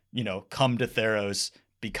 come to Theros,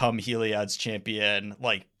 become Heliod's champion,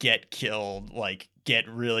 like get killed, like get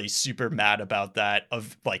really super mad about that,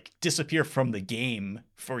 of like disappear from the game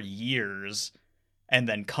for years and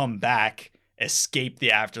then come back, escape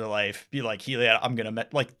the afterlife, be like, Heliod, I'm gonna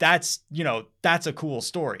like that's a cool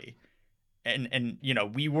story. And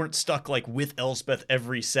we weren't stuck like with Elspeth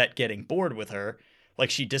every set getting bored with her.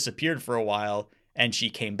 Like she disappeared for a while and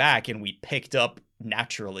she came back and we picked up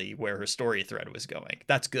naturally where her story thread was going.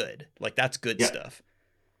 That's good. Like that's good stuff.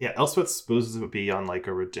 Yeah, Elspeth's supposed to be on like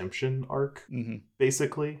a redemption arc,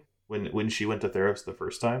 basically, when she went to Theros the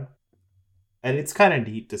first time. And it's kind of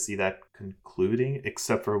neat to see that concluding,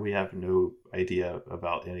 except for we have no idea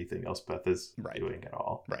about anything Elspeth is doing at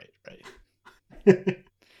all. Right.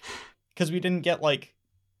 Because we didn't get like,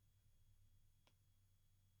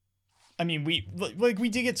 I mean, we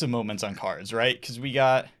did get some moments on cards, right? Because we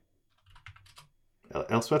got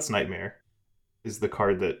Elspeth's Nightmare is the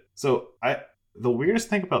card that. So the weirdest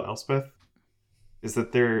thing about Elspeth is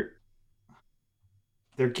that they're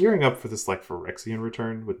gearing up for this like Phyrexian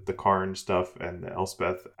return with the Karn stuff and the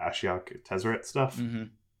Elspeth, Ashiok, Tezzeret stuff.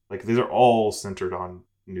 Like these are all centered on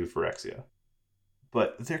New Phyrexia.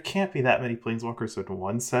 But there can't be that many Planeswalkers in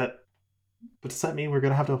one set. But does that mean we're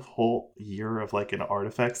going to have a whole year of like an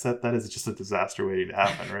artifact set? That is just a disaster waiting to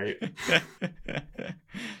happen, right?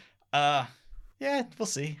 Yeah, we'll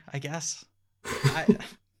see, I guess.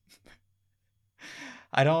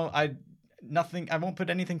 I won't put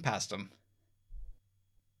anything past them.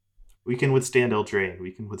 We can withstand Eldraine. We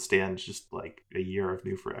can withstand just like a year of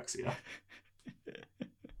New Phyrexia.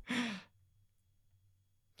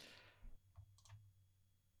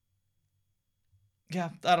 Yeah,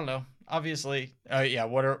 I don't know. Obviously,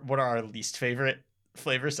 what are our least favorite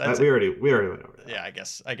flavor sets? We already went over that. Yeah, I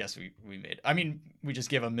guess we made. I mean, we just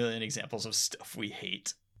gave a million examples of stuff we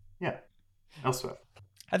hate. Yeah. Elspeth.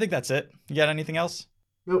 I think that's it. You got anything else?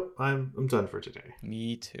 Nope, I'm done for today.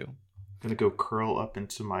 Me too. Gonna go curl up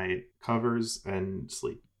into my covers and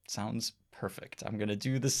sleep. Sounds perfect. I'm gonna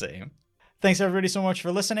do the same. Thanks everybody so much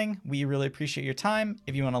for listening. We really appreciate your time.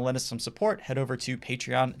 If you want to lend us some support, head over to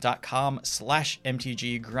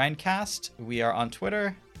patreon.com/mtggrindcast. We are on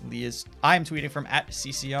Twitter. I'm tweeting from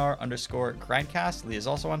 @CCR_grindcast. Lee is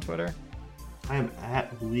also on Twitter. I am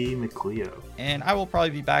 @Lee McLeo. And I will probably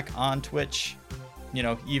be back on Twitch,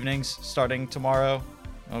 evenings starting tomorrow,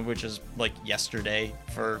 which is like yesterday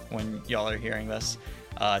for when y'all are hearing this.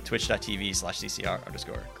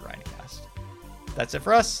 Twitch.tv/CCR_grindcast. That's it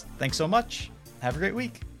for us. Thanks so much. Have a great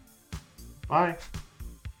week. Bye.